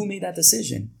things. So who made that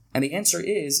decision? And the answer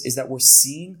is that we're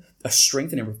seeing a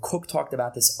strengthening. Rav Kook talked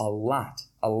about this a lot.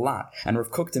 And Rav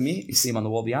Kook to me, you see him on the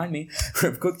wall behind me,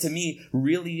 Rav Kook to me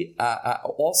really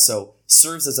also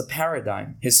serves as a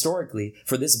paradigm historically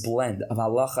for this blend of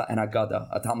halacha and agada,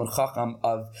 a Talmud Chacham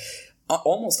of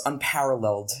almost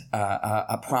unparalleled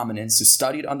prominence, who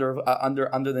studied under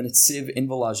the Netziv in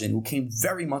Volozhin, who came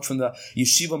very much from the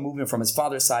yeshiva movement from his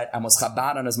father's side and was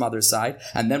Chabad on his mother's side,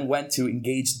 and then went to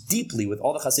engage deeply with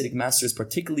all the Hasidic masters,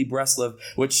 particularly Breslov,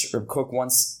 which Reb Kook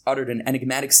once uttered an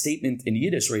enigmatic statement in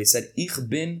Yiddish where he said, Ich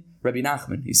bin Rabbi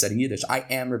Nachman. He said in Yiddish, I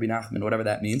am Rabbi Nachman, whatever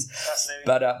that means.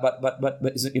 But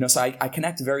so I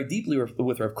connect very deeply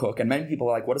with Rav Kook, and many people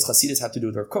are like, what does Hasidus have to do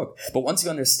with Rav Kook? But once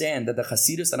you understand that the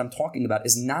Hasidus that I'm talking about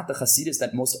is not the Hasidus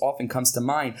that most often comes to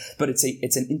mind, but it's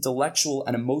an intellectual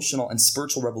and emotional and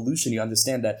spiritual revolution, you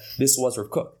understand that this was Rav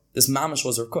Kook. This mamash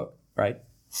was Rav Kook, right?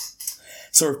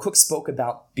 So Rav Kook spoke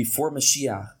about before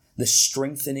Mashiach, the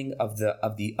strengthening of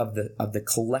the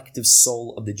collective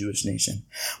soul of the Jewish nation,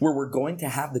 where we're going to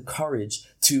have the courage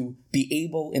to be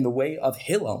able, in the way of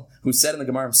Hillel, who said in the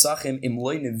Gemara Psachim, Im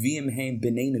loy neviim heim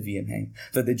b'nei neviim heim,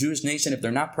 that the Jewish nation, if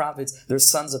they're not prophets, they're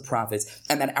sons of prophets,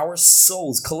 and that our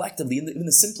souls collectively, even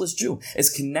the simplest Jew, is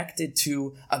connected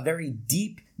to a very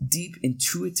deep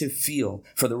intuitive feel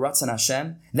for the Ratzon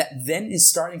Hashem that then is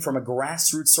starting from a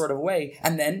grassroots sort of way,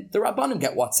 and then the Rabbanim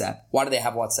get WhatsApp. Why do they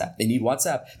have WhatsApp? They need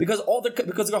WhatsApp because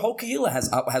the whole Kehillah has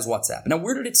WhatsApp. Now,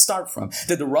 where did it start from?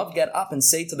 Did the Rav get up and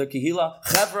say to the Kehillah,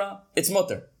 Chevra, it's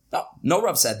mutter? No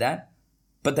Rav said that.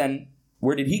 But then,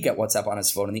 where did he get WhatsApp on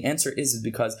his phone? And the answer is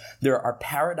because there are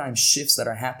paradigm shifts that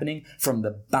are happening from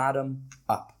the bottom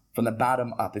up. From the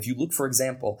bottom up. If you look, for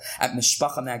example, at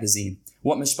Mishpacha magazine,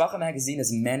 what Mishpacha magazine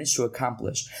has managed to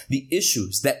accomplish, the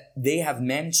issues that they have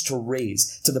managed to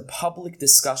raise to the public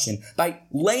discussion by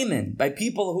laymen, by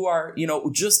people who are,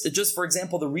 just for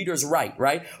example, the reader's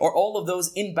right? Or all of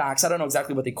those inbox, I don't know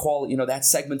exactly what they call, that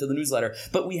segment of the newsletter,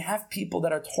 but we have people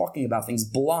that are talking about things,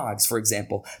 blogs, for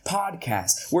example,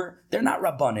 podcasts, where they're not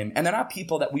Rabbanim, and they're not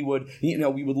people that we would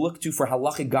look to for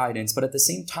halachic guidance, but at the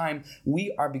same time,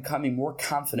 we are becoming more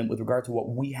confident with regard to what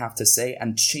we have to say,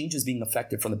 and change is being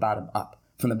affected from the bottom up.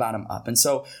 And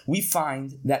so we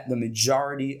find that the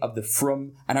majority of the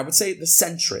frum, and I would say the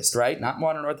centrist, right? Not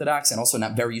modern Orthodox, and also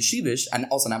not very yeshivish, and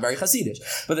also not very Hasidish.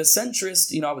 But the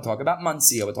centrist, I would talk about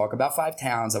Monsey, I would talk about Five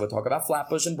Towns, I would talk about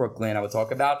Flatbush in Brooklyn, I would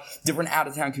talk about different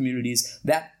out-of-town communities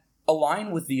that align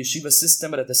with the yeshiva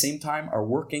system, but at the same time are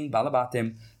working,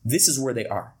 balabatim. This is where they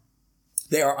are.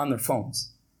 They are on their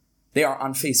phones. They are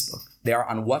on Facebook. They are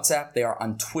on WhatsApp. They are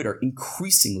on Twitter,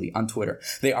 increasingly on Twitter.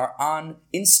 They are on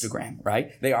Instagram,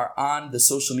 right? They are on the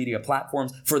social media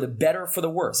platforms for the better, for the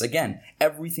worse. Again,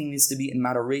 everything needs to be in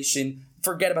moderation.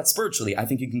 Forget about spiritually. I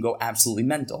think you can go absolutely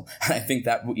mental. And I think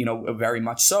that, very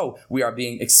much so, we are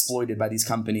being exploited by these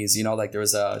companies. Like there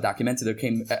was a documentary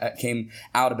that came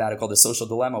out about it called The Social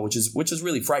Dilemma, which is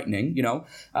really frightening.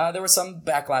 There was some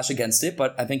backlash against it,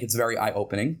 but I think it's very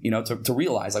eye-opening, to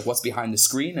realize like what's behind the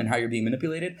screen and how you're being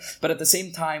manipulated. But at the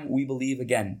same time, we believe,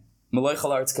 again,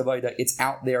 it's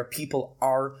out there. People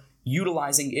are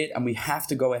utilizing it, and we have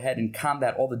to go ahead and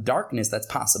combat all the darkness that's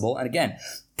possible. And again,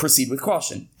 proceed with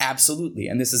caution. Absolutely.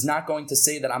 And this is not going to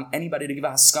say that I'm anybody to give a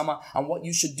haskama on what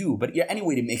you should do, but you're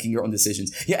anyway to making your own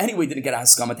decisions. You anyway didn't get a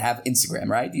haskama to have Instagram,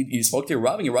 right? You spoke to your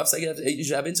Rav, and your Rav said you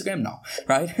should have Instagram? No,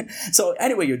 right? So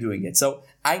anyway, you're doing it. So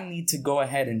I need to go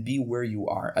ahead and be where you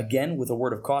are. Again, with a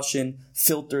word of caution,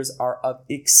 filters are of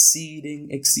exceeding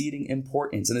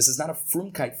importance. And this is not a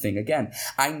frumkeit thing. Again,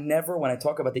 I never, when I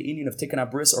talk about the Indian of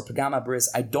Tikkun Bris or Pagama Bris,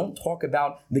 I don't talk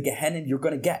about the Gehenim you're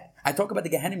going to get. I talk about the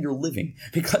Gehenim you're living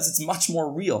because it's much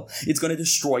more real. It's going to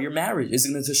destroy your marriage. It's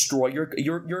going to destroy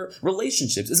your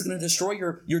relationships. It's going to destroy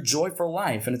your joy for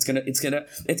life. And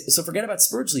so forget about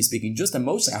spiritually speaking, just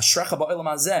emotionally. Ashrecha ba'olam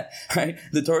hazeh, right?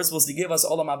 The Torah is supposed to give us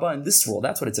olam haba in this world.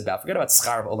 That's what it's about. Forget about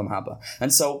schar of olam haba.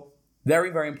 And so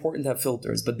Very, very important to have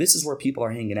filters, but this is where people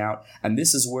are hanging out, and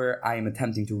this is where I am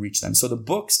attempting to reach them. So the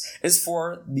books it's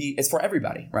for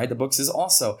everybody, right? The books is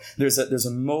also, there's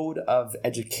a mode of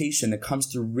education that comes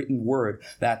through written word,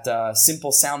 that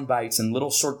simple sound bites and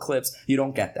little short clips. You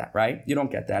don't get that, right? You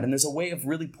don't get that. And there's a way of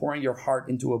really pouring your heart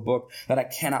into a book that I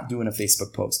cannot do in a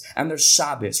Facebook post. And there's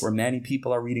Shabbos, where many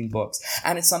people are reading books.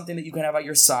 And it's something that you can have at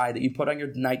your side, that you put on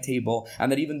your night table,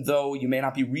 and that even though you may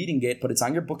not be reading it, but it's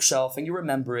on your bookshelf and you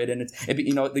remember it, and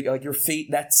like your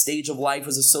fate, that stage of life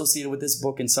was associated with this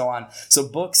book and so on. So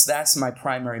books, that's my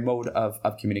primary mode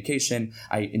of communication.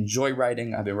 I enjoy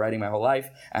writing. I've been writing my whole life,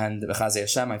 and B'chazei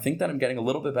Hashem, I think that I'm getting a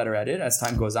little bit better at it as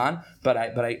time goes on, but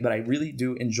I really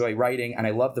do enjoy writing, and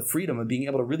I love the freedom of being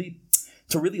able to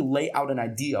really lay out an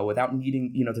idea without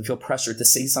needing, to feel pressure to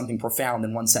say something profound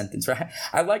in one sentence, right?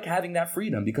 I like having that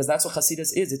freedom, because that's what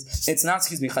Chassidus is. It's not,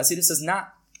 Chassidus is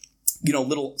not,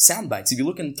 little sound bites. If you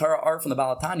look in Torah art from the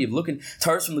Baal HaTanya, if you look in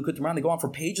Torahs from the Likutei Moharan, they go on for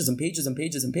pages and pages and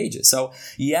pages and pages. So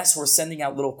yes, we're sending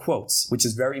out little quotes, which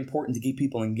is very important to keep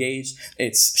people engaged.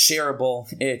 It's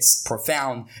shareable, it's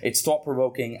profound, it's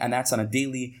thought-provoking, and that's on a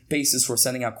daily basis. We're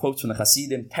sending out quotes from the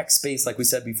Hasidim, text-based, like we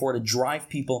said before, to drive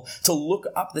people to look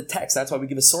up the text. That's why we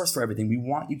give a source for everything. We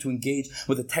want you to engage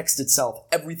with the text itself.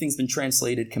 Everything's been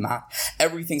translated, Kemat.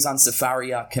 Everything's on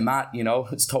Sefaria, Kemat,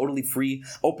 it's totally free,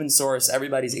 open source.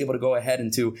 Everybody's able to go ahead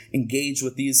and to engage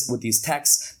with these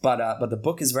texts, but the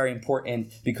book is very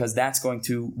important, because that's going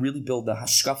to really build the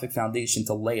hashkafic foundation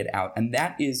to lay it out, and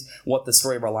that is what the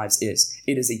story of our lives is.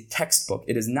 It is a textbook.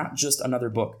 It is not just another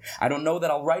book. I don't know that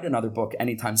I'll write another book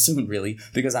anytime soon, really,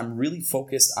 because I'm really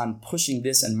focused on pushing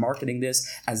this and marketing this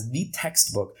as the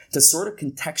textbook to sort of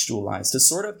contextualize, to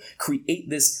sort of create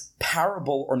this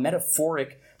parable or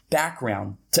metaphoric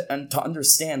background to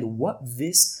understand what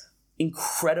this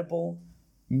incredible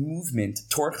movement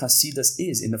toward Hasidus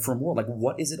is in the frum world. Like,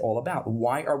 what is it all about?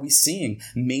 Why are we seeing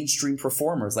mainstream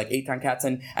performers like Eitan Katz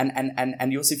and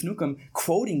Yosef Nukum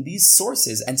quoting these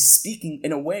sources and speaking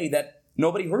in a way that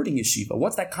nobody heard in yeshiva?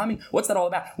 What's that all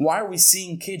about? Why are we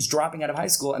seeing kids dropping out of high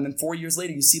school, and then 4 years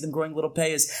later you see them growing little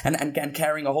payas and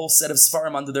carrying a whole set of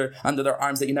Sfarim under their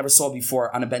arms that you never saw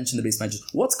before on a bench in the base benches?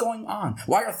 What's going on?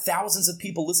 Why are thousands of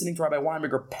people listening to Rabbi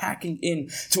Weinberger packing in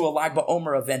to a Lag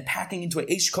BaOmer event, packing into a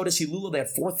Eish Kodesh Hilula? They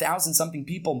have 4,000 something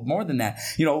people, more than that,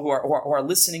 who are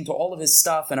listening to all of his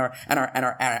stuff and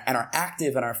are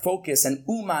active and are focused. And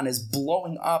Uman is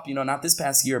blowing up. Not this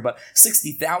past year, but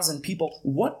 60,000 people.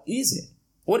 What is it?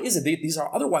 What is it? These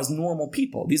are otherwise normal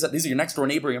people. These are your next door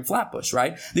neighbor in Flatbush,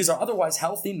 right? These are otherwise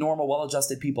healthy, normal,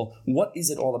 well-adjusted people. What is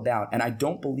it all about? And I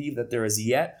don't believe that there is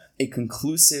yet a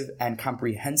conclusive and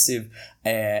comprehensive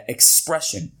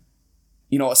expression,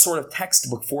 a sort of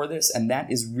textbook for this. And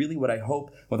that is really what I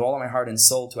hope with all of my heart and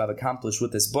soul to have accomplished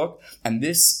with this book. And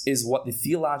this is what the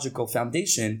theological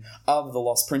foundation of the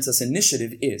Lost Princess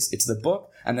Initiative is. It's the book,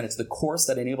 and then it's the course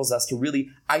that enables us to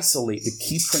really isolate the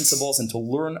key principles and to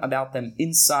learn about them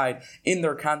inside, in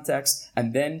their context,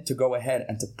 and then to go ahead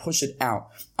and to push it out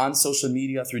on social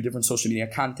media through different social media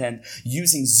content,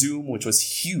 using Zoom, which was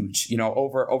huge,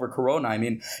 over Corona. I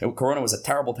mean, Corona was a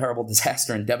terrible, terrible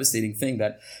disaster and devastating thing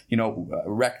that,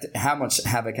 wreaked how much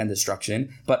havoc and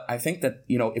destruction. But I think that,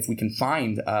 if we can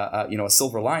find, a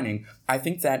silver lining, I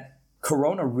think that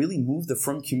Corona really moved the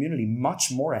frum community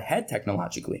much more ahead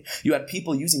technologically. You had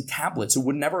people using tablets who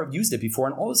would never have used it before,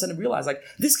 and all of a sudden realized,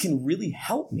 this can really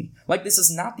help me. This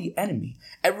is not the enemy.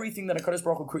 Everything that HaKadosh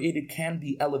Baruch Hu created can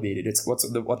be elevated. It's what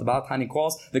the Baal HaTanya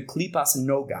calls the klipas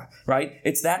noga, right?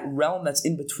 It's that realm that's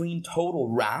in between total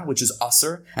ra, which is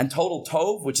aser, and total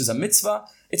tov, which is a mitzvah.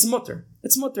 It's mutter.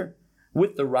 It's mutter.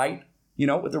 With the right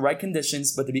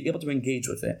conditions, but to be able to engage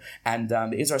with it. And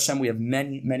Be'ezer Hashem, we have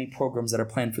many, many programs that are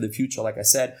planned for the future. Like I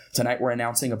said, tonight we're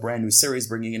announcing a brand new series,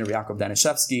 bringing in Yaakov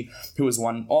Danishevsky, who is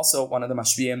one of the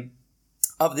mashviim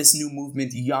of this new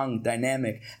movement, young,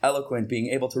 dynamic, eloquent, being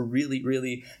able to really,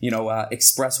 really,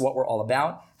 express what we're all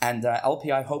about. And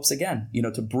LPI hopes, again,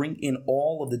 to bring in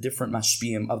all of the different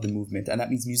mashpiyim of the movement. And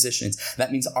that means musicians,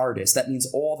 that means artists, that means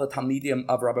all the Talmidim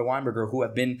of Rabbi Weinberger who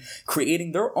have been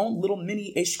creating their own little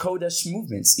mini Eish Kodesh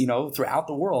movements, throughout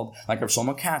the world, like Rav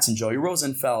Shlomo Katz and Joey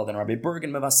Rosenfeld and Rabbi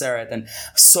Bergen Mevaseret and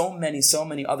so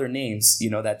many other names,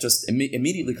 that just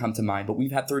immediately come to mind. But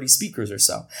we've had 30 speakers or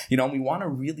so, and we want to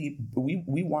really,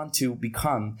 we want to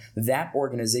become that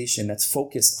organization that's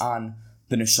focused on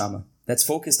the neshama, that's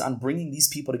focused on bringing these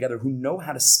people together who know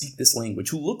how to speak this language,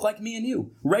 who look like me and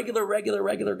you,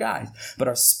 regular guys, but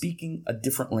are speaking a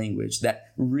different language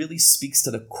that really speaks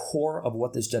to the core of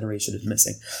what this generation is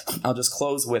missing. I'll just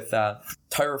close with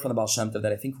Torah from the Baal Shem Tov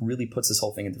that I think really puts this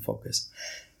whole thing into focus.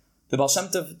 The Baal Shem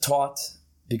Tov taught,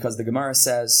 because the Gemara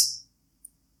says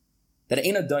that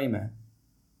eina doime.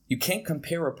 You can't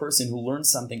compare a person who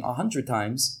learns something 100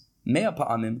 times, mea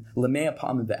pa'amim, lemea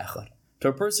pa'amim ve'echad, to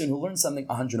a person who learns something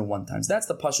 101 times. That's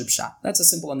the pashut pshat. That's a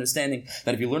simple understanding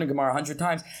that if you learn a Gemara 100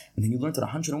 times, and then you learned it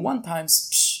 101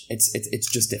 times,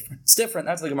 it's just different. It's different.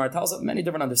 That's what the Gemara tells us. Many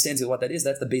different understandings of what that is.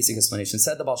 That's the basic explanation.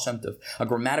 Said the Baal Shem Tov, a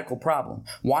grammatical problem.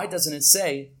 Why doesn't it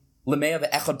say lemea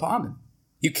ve'echad pa'amim?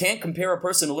 You can't compare a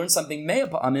person who learns something mea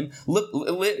pa'amim,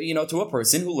 to a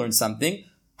person who learns something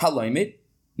haloimit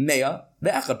mea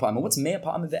ve'echad pa'amim. What's mea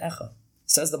pa'amim ve'echad?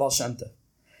 Says the Baal Shem Tov.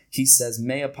 He says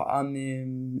mea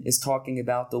pa'amim is talking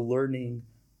about the learning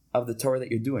of the Torah that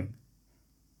you're doing.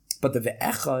 But the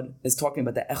ve'echad is talking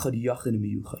about the echad yachid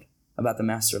miyuchad, about the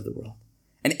master of the world.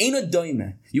 And eina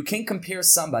doime, you can't compare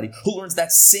somebody who learns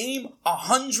that same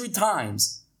 100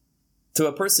 times to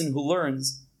a person who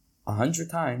learns 100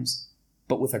 times,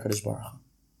 but with HaKadosh Baruch Hu,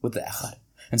 with the echad.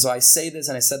 And so I say this,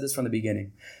 and I said this from the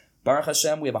beginning. Baruch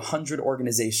Hashem, we have 100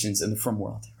 organizations in the Frum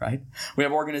world, right? We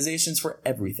have organizations for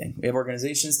everything. We have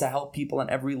organizations to help people on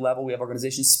every level. We have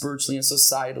organizations spiritually and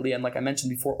societally. And like I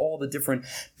mentioned before, all the different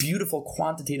beautiful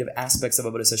quantitative aspects of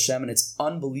Avodas Hashem. And it's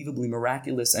unbelievably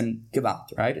miraculous and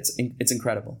gewalt, right? It's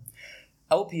incredible.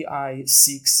 LPI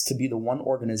seeks to be the one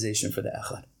organization for the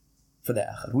echad.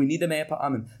 We need the mea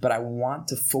pa'amim, but I want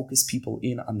to focus people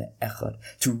in on the echad,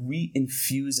 to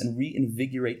reinfuse and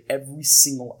reinvigorate every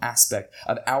single aspect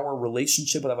of our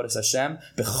relationship with Avodas Hashem,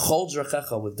 b'chol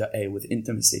drachecha, with da'eh, with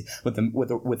intimacy, with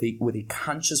a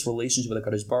conscious relationship with the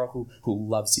HaKadosh Baruch Hu, who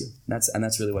loves you. And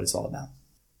that's really what it's all about.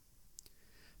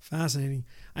 Fascinating.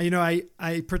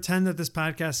 I pretend that this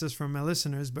podcast is for my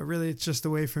listeners, but really it's just a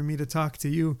way for me to talk to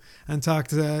you and talk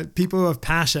to people who have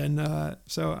passion.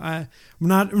 So I'm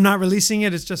not releasing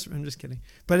it. I'm just kidding.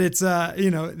 But it's,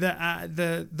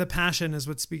 the passion is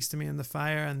what speaks to me, and the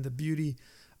fire and the beauty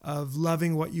of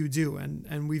loving what you do.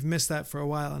 And we've missed that for a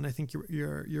while. And I think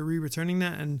you're re-returning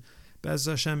that, and Be'ez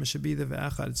Hashem, it should be the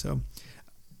ve'echad. So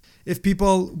if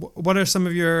people, what are some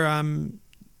of your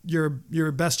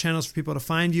best channels for people to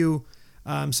find you,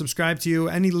 subscribe to you?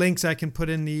 Any links I can put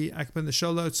in the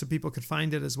show notes so people could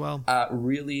find it as well?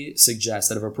 Really suggest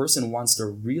that if a person wants to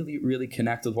really, really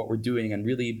connect with what we're doing and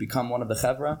really become one of the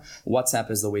chevra,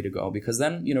 WhatsApp is the way to go, because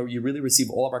then, you really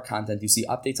receive all of our content. You see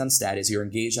updates on status. You're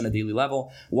engaged on a daily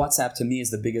level. WhatsApp to me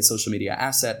is the biggest social media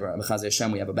asset. B'chaz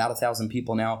Hashem, we have about 1,000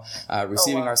 people now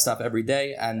receiving our stuff every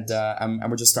day, and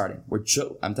we're just starting.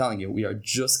 I'm telling you, we are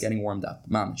just getting warmed up.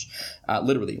 Mamish.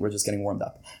 Literally, we're just getting warmed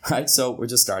up. Right? So we're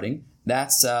just starting.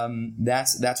 That's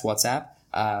WhatsApp.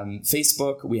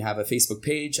 Facebook, we have a Facebook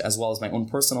page as well as my own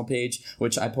personal page,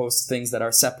 which I post things that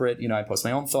are separate. I post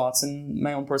my own thoughts and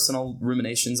my own personal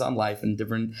ruminations on life and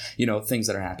different, things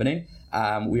that are happening.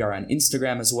 We are on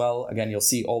Instagram as well. Again, you'll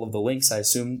see all of the links. I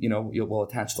assume, we'll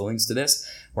attach the links to this.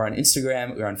 We're on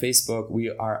Instagram. We're on Facebook. We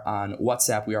are on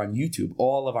WhatsApp. We are on YouTube.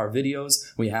 All of our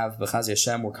videos, we have B'chaz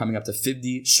Hashem. We're coming up to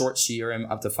 50 short shiurim,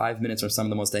 up to 5 minutes, from some of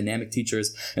the most dynamic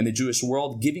teachers in the Jewish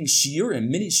world, giving shiurim,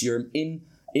 mini shiurim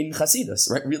in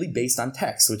Chassidus, right? Really based on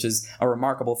text, which is a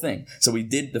remarkable thing. So we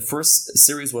did, the first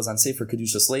series was on Sefer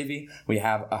Kedushas Levi. We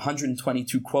have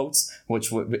 122 quotes,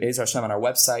 which Be'ez Hashem on our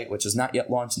website, which is not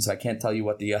yet launched, and so I can't tell you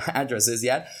what the address is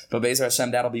yet, but Be'ez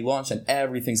Hashem, that'll be launched, and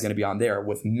everything's going to be on there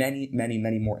with many, many,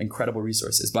 many more incredible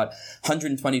resources. But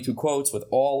 122 quotes with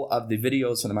all of the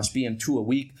videos from the Mashpiyim, 2 a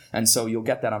week, and so you'll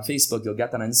get that on Facebook, you'll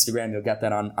get that on Instagram, you'll get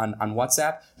that on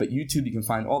WhatsApp, but YouTube, you can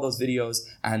find all those videos,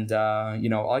 and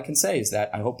all I can say is that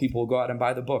I hope people will go out and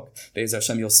buy the book. Be'ez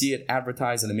Hashem, you'll see it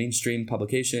advertised in the mainstream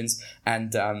publications.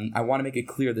 And I want to make it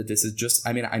clear that this is just,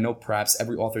 I know perhaps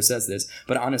every author says this,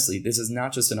 but honestly, this is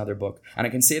not just another book. And I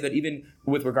can say that even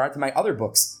with regard to my other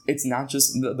books, it's not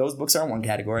just, those books are in one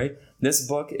category. This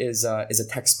book is a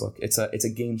textbook. It's a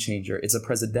game changer. It's a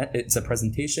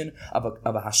presentation of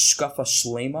a hashkafa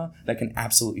shlema that can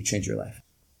absolutely change your life.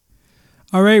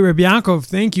 All right, Rabbi Yaakov,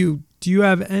 thank you. Do you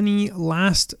have any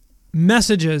last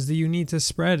messages that you need to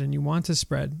spread and you want to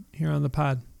spread here on the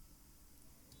pod?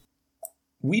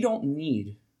 We don't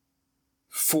need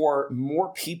for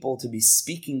more people to be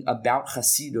speaking about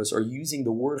Hasidus or using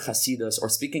the word Hasidus or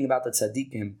speaking about the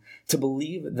tzaddikim to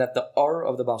believe that the aura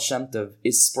of the Baal Shem Tov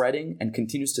is spreading and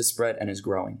continues to spread and is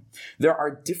growing. There are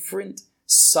different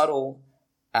subtle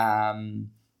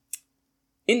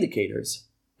indicators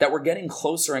that we're getting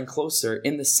closer and closer,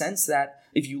 in the sense that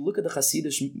if you look at the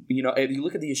Hasidish, if you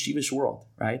look at the yeshivish world,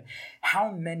 right?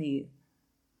 How many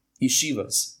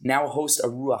yeshivas now host a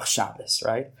Ruach Shabbos,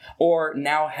 right? Or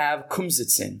now have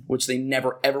kumzitzin, which they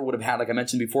never ever would have had. Like I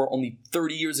mentioned before, only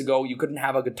 30 years ago, you couldn't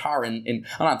have a guitar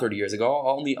not 30 years ago,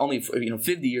 only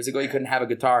 50 years ago, you couldn't have a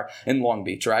guitar in Long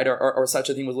Beach, right? Or such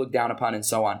a thing was looked down upon, and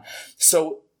so on.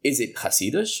 So Is it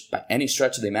Hasidish? By any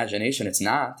stretch of the imagination, it's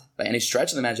not. By any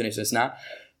stretch of the imagination, it's not.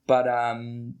 But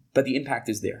the impact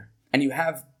is there. And you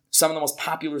have some of the most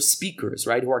popular speakers,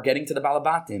 right, who are getting to the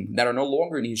Balabatim that are no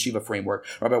longer in the yeshiva framework.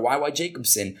 Rabbi Y.Y.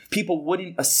 Jacobson. People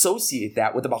wouldn't associate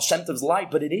that with the Baal Shem Tov's life,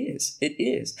 but it is. It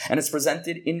is. And it's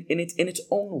presented in its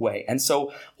own way. And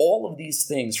so all of these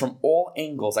things from all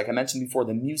angles, like I mentioned before,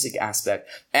 the music aspect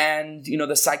and,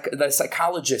 the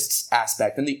psychologist's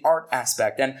aspect and the art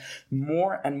aspect and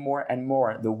more,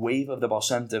 the wave of the Baal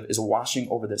Shem Tov is washing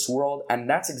over this world. And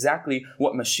that's exactly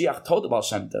what Mashiach told the Baal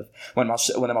Shem Tov. When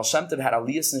the Baal Shem Tov had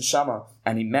Aliyas Neshama,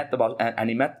 and he met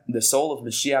the soul of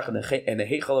Mashiach and the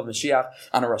Heichal of Mashiach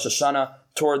on a Rosh Hashanah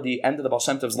toward the end of the Baal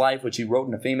Shem Tov's life, which he wrote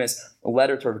in a famous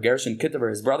letter to Rav Gershon Kittever,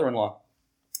 his brother-in-law.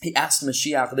 He asked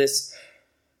Mashiach this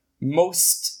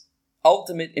most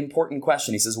ultimate important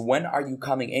question. He says, when are you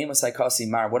coming? Emasai kasi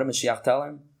mar. What did Mashiach tell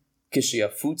him?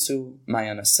 Kishiyafutsu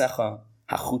mayanasecha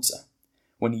hachutza.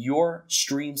 When your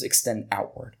streams extend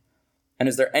outward. And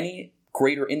is there any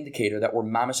greater indicator that we're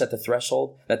mamish at the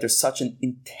threshold, that there's such an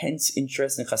intense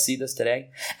interest in Hasidus today?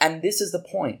 And this is the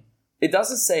point. It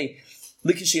doesn't say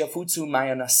likishiyafutsu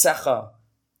mayanasecha,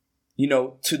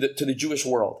 to the Jewish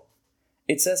world.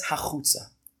 It says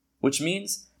hachutza, which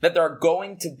means that there are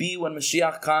going to be, when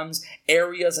Mashiach comes,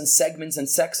 areas and segments and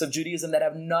sects of Judaism that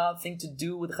have nothing to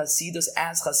do with Hasidus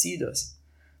as Hasidus.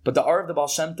 But the art of the Baal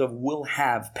Shem Tov will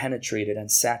have penetrated and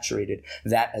saturated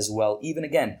that as well, even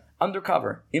again,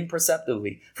 undercover,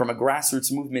 imperceptibly, from a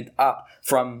grassroots movement up,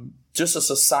 from just a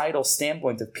societal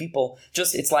standpoint of people,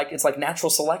 it's like natural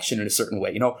selection in a certain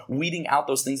way, weeding out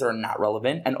those things that are not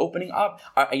relevant and opening up,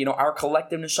 our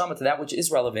collective neshama to that which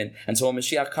is relevant. And so when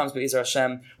Mashiach comes, Be'ezer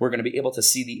Hashem, we're going to be able to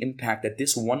see the impact that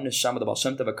this one neshama, the Baal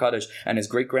Shem Tov HaKadosh, and his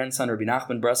great-grandson, Rabbi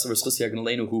Nachman Bresler, Chussi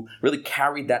Yaganolenu, who really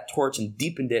carried that torch and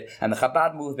deepened it, and the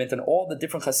Chabad movement, and all the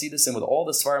different Hasidisim with all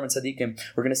the Svarim and Tzaddikim,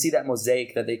 we're going to see that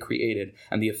mosaic that they created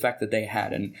and the effect that they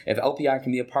had. And if LPI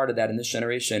can be a part of that in this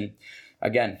generation,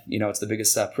 again, it's the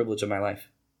biggest privilege of my life.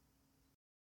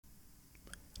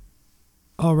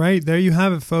 All right, there you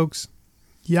have it, folks.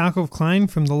 Yaakov Klein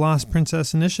from the Lost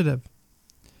Princess Initiative.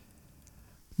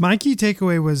 My key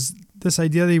takeaway was this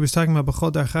idea that he was talking about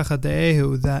B'chol Darchecha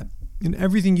De'ehu, that in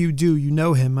everything you do, you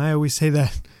know him. I always say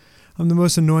that I'm the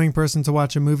most annoying person to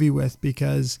watch a movie with,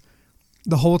 because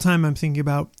the whole time I'm thinking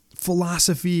about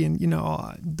philosophy, and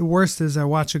the worst is I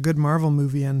watch a good Marvel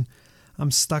movie and I'm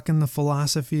stuck in the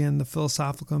philosophy and the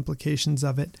philosophical implications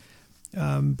of it.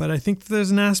 But I think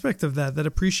there's an aspect of that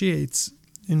appreciates,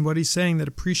 in what he's saying, that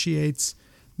appreciates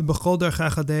the B'chol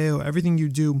Darchecha De'ehu, everything you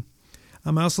do. I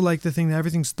also like the thing that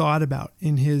everything's thought about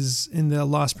in the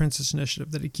Lost Princess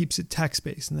Initiative, that he keeps it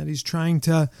text-based and that he's trying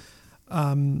to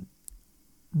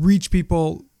reach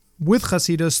people with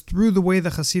Hasidus through the way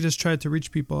the Hasidus tried to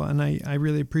reach people. And I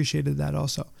really appreciated that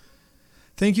also.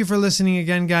 Thank you for listening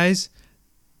again, guys.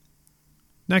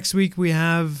 Next week, we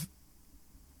have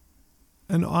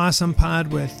an awesome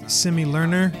pod with Simi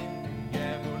Lerner,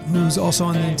 who's also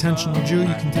on The Intentional Jew. You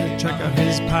can check out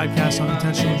his podcast on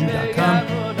intentionaljew.com.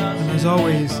 And as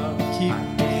always, keep